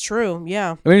 that's true.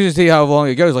 Yeah. I mean, just see how long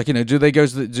it goes. Like, do they go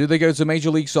to Major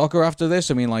League Soccer after this?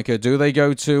 I mean, like, do they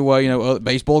go to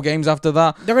baseball games after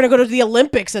that? They're gonna go to the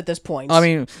Olympics at this point. I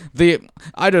mean,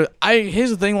 here's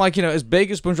the thing. Like, as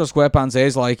big as SpongeBob SquarePants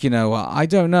is, like, I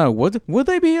don't know. Would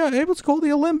they be able to call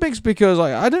the Olympics? Because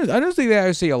I don't think the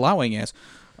IOC allowing it.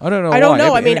 I don't know. I don't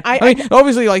know. I mean,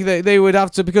 obviously, like they would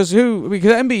have to because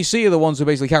NBC are the ones who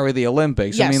basically carry the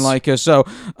Olympics. Yes. I mean, like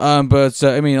but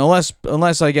I mean,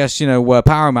 unless I guess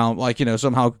Paramount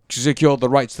somehow secured the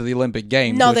rights to the Olympic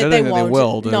Games. No, which I don't they think won't. They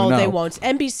will do. No, they won't.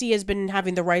 NBC has been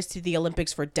having the rights to the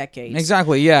Olympics for decades.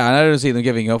 Exactly. Yeah, and I don't see them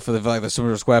giving up for the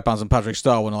SpongeBob SquarePants and Patrick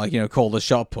Star when call the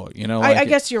shot put. I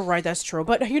guess you're right. That's true.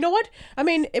 But you know what? I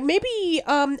mean, maybe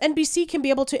NBC can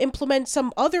be able to implement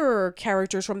some other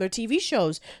characters from their TV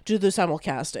shows to the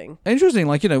simulcasting. Interesting,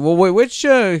 like well, which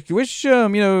kids'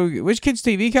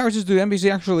 TV characters do NBC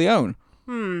actually own?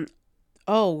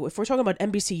 Oh, if we're talking about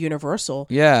NBC Universal,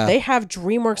 yeah, they have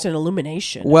DreamWorks and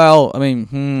Illumination. Well, I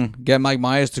mean, get Mike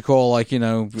Myers to call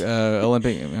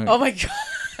Olympic. Oh my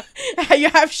god, you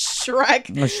have Shrek.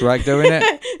 Shrek doing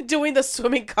it, doing the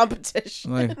swimming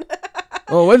competition.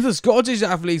 When's the Scottish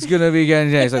athletes gonna be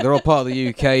getting? Yeah, it's like they're all part of the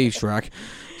UK Shrek.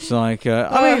 It's like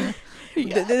I mean.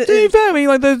 To be fair, I mean,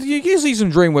 like you can see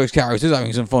some DreamWorks characters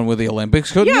having some fun with the Olympics,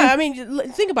 couldn't you? Yeah, I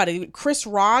mean, think about it. Chris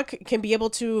Rock can be able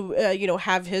to,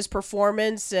 have his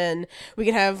performance, and we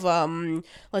can have,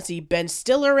 let's see, Ben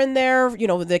Stiller in there.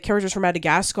 The characters from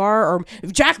Madagascar, or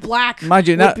Jack Black.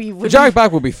 Jack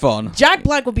Black would be fun. Jack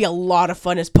Black would be a lot of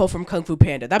fun as Po from Kung Fu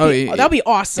Panda. That'd be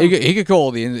awesome. He could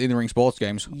call the in-ring sports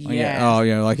games. Yeah.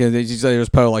 Like you say, there's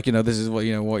Po. Like this is what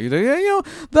what you do. Yeah,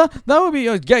 that would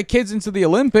be get kids into the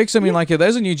Olympics. I mean, like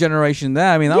there's a new generation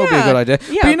there. I mean, that would be a good idea.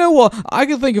 Yeah. But you know what? I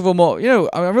could think of a more.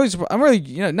 I'm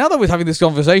really. Now that we're having this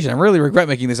conversation, I really regret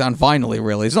making this. And finally,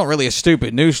 really, it's not really a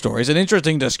stupid news story. It's an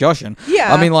interesting discussion.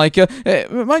 Yeah. I mean, like,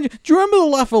 mind you, do you remember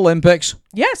the LVIII Olympics?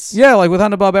 Yes. Yeah, like with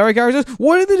Hanna-Barbera characters.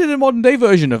 What if they did a modern day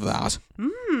version of that?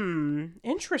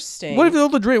 Interesting. What if they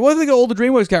got all the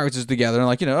DreamWorks characters together and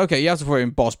okay, you have to put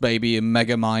in Boss Baby and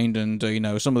Megamind and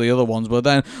some of the other ones, but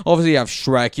then obviously you have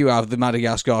Shrek, you have the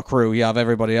Madagascar crew, you have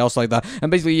everybody else like that, and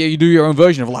basically you do your own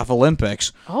version of LVIII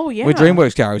Olympics. Oh yeah. With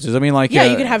DreamWorks characters. I mean, like you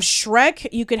could have Shrek,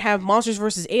 you could have Monsters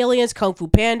vs. Aliens, Kung Fu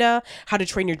Panda, How to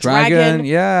Train Your Dragon.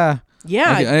 Yeah.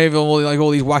 Yeah, and even all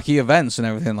these wacky events and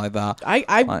everything like that. I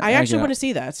actually want to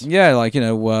see that. Yeah, like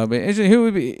who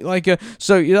would be like?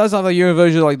 So that's like your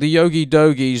version, like the Yogi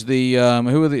Dogies. The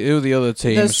who are the other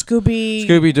teams? The Scooby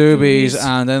Doobies,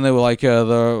 and then they were like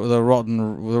the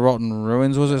Rotten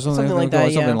Ruins. Was it something like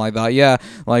that? Something like that. Yeah,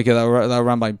 like that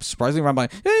ran by surprisingly ran by.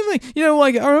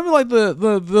 Like I remember like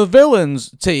the villains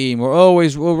team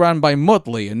were ran by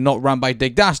Muttley and not ran by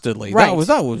Dick Dastardly. Right.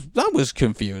 That was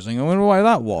confusing. I wonder why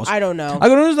that was. I don't know. I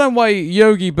can understand why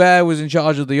Yogi Bear was in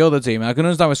charge of the other team. I can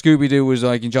understand why Scooby Doo was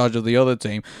like in charge of the other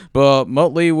team, but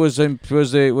Muttley was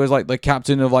like the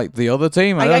captain of like the other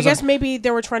team. I guess maybe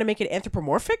they were trying to make it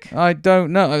anthropomorphic. I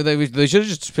don't know. They should have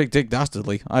just picked Dick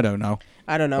Dastardly. I don't know.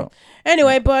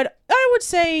 Anyway, but I would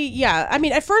say, yeah. I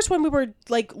mean, at first when we were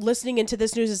like listening into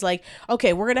this news, is like,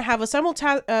 okay, we're gonna have a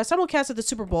simulcast of the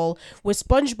Super Bowl with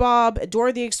SpongeBob,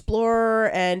 Dora the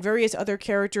Explorer, and various other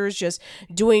characters just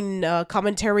doing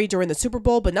commentary during the Super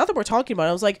Bowl. But now that we're talking about it,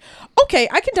 I was like, okay,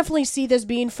 I can definitely see this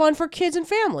being fun for kids and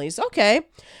families. Okay,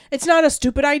 it's not a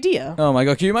stupid idea. Oh my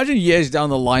god, can you imagine years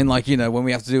down the line, like when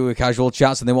we have to do a casual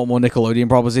chats and they want more Nickelodeon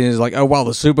properties, and it's like, oh wow,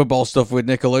 the Super Bowl stuff with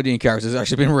Nickelodeon characters has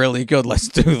actually been really good. Let's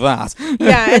do that.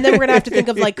 Yeah, and then we're gonna have to think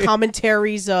of like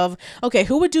commentaries of, okay,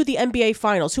 who would do the NBA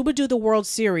Finals? Who would do the World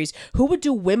Series? Who would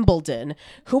do Wimbledon?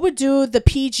 Who would do the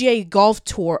PGA Golf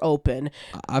Tour Open?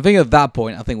 I think at that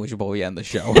point, we should probably end the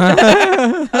show.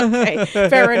 Okay,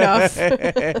 fair enough.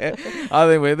 I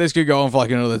think this could go on for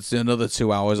like another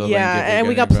 2 hours. And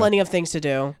we got plenty of things to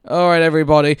do. All right,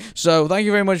 everybody. So thank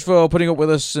you very much for putting up with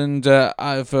us and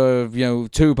for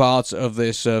 2 parts of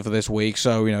this for this week.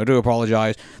 So I do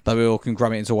apologize that we all can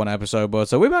cram it into one episode,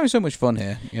 but we're having so much fun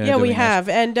here. We have,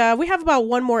 and we have about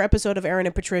one more episode of Arun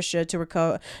and Patricia to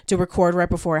record right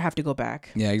before I have to go back.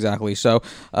 Yeah, exactly. So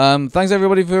thanks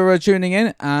everybody for tuning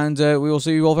in, and we will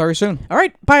see you all very soon. All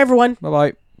right, bye everyone. Bye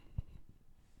bye.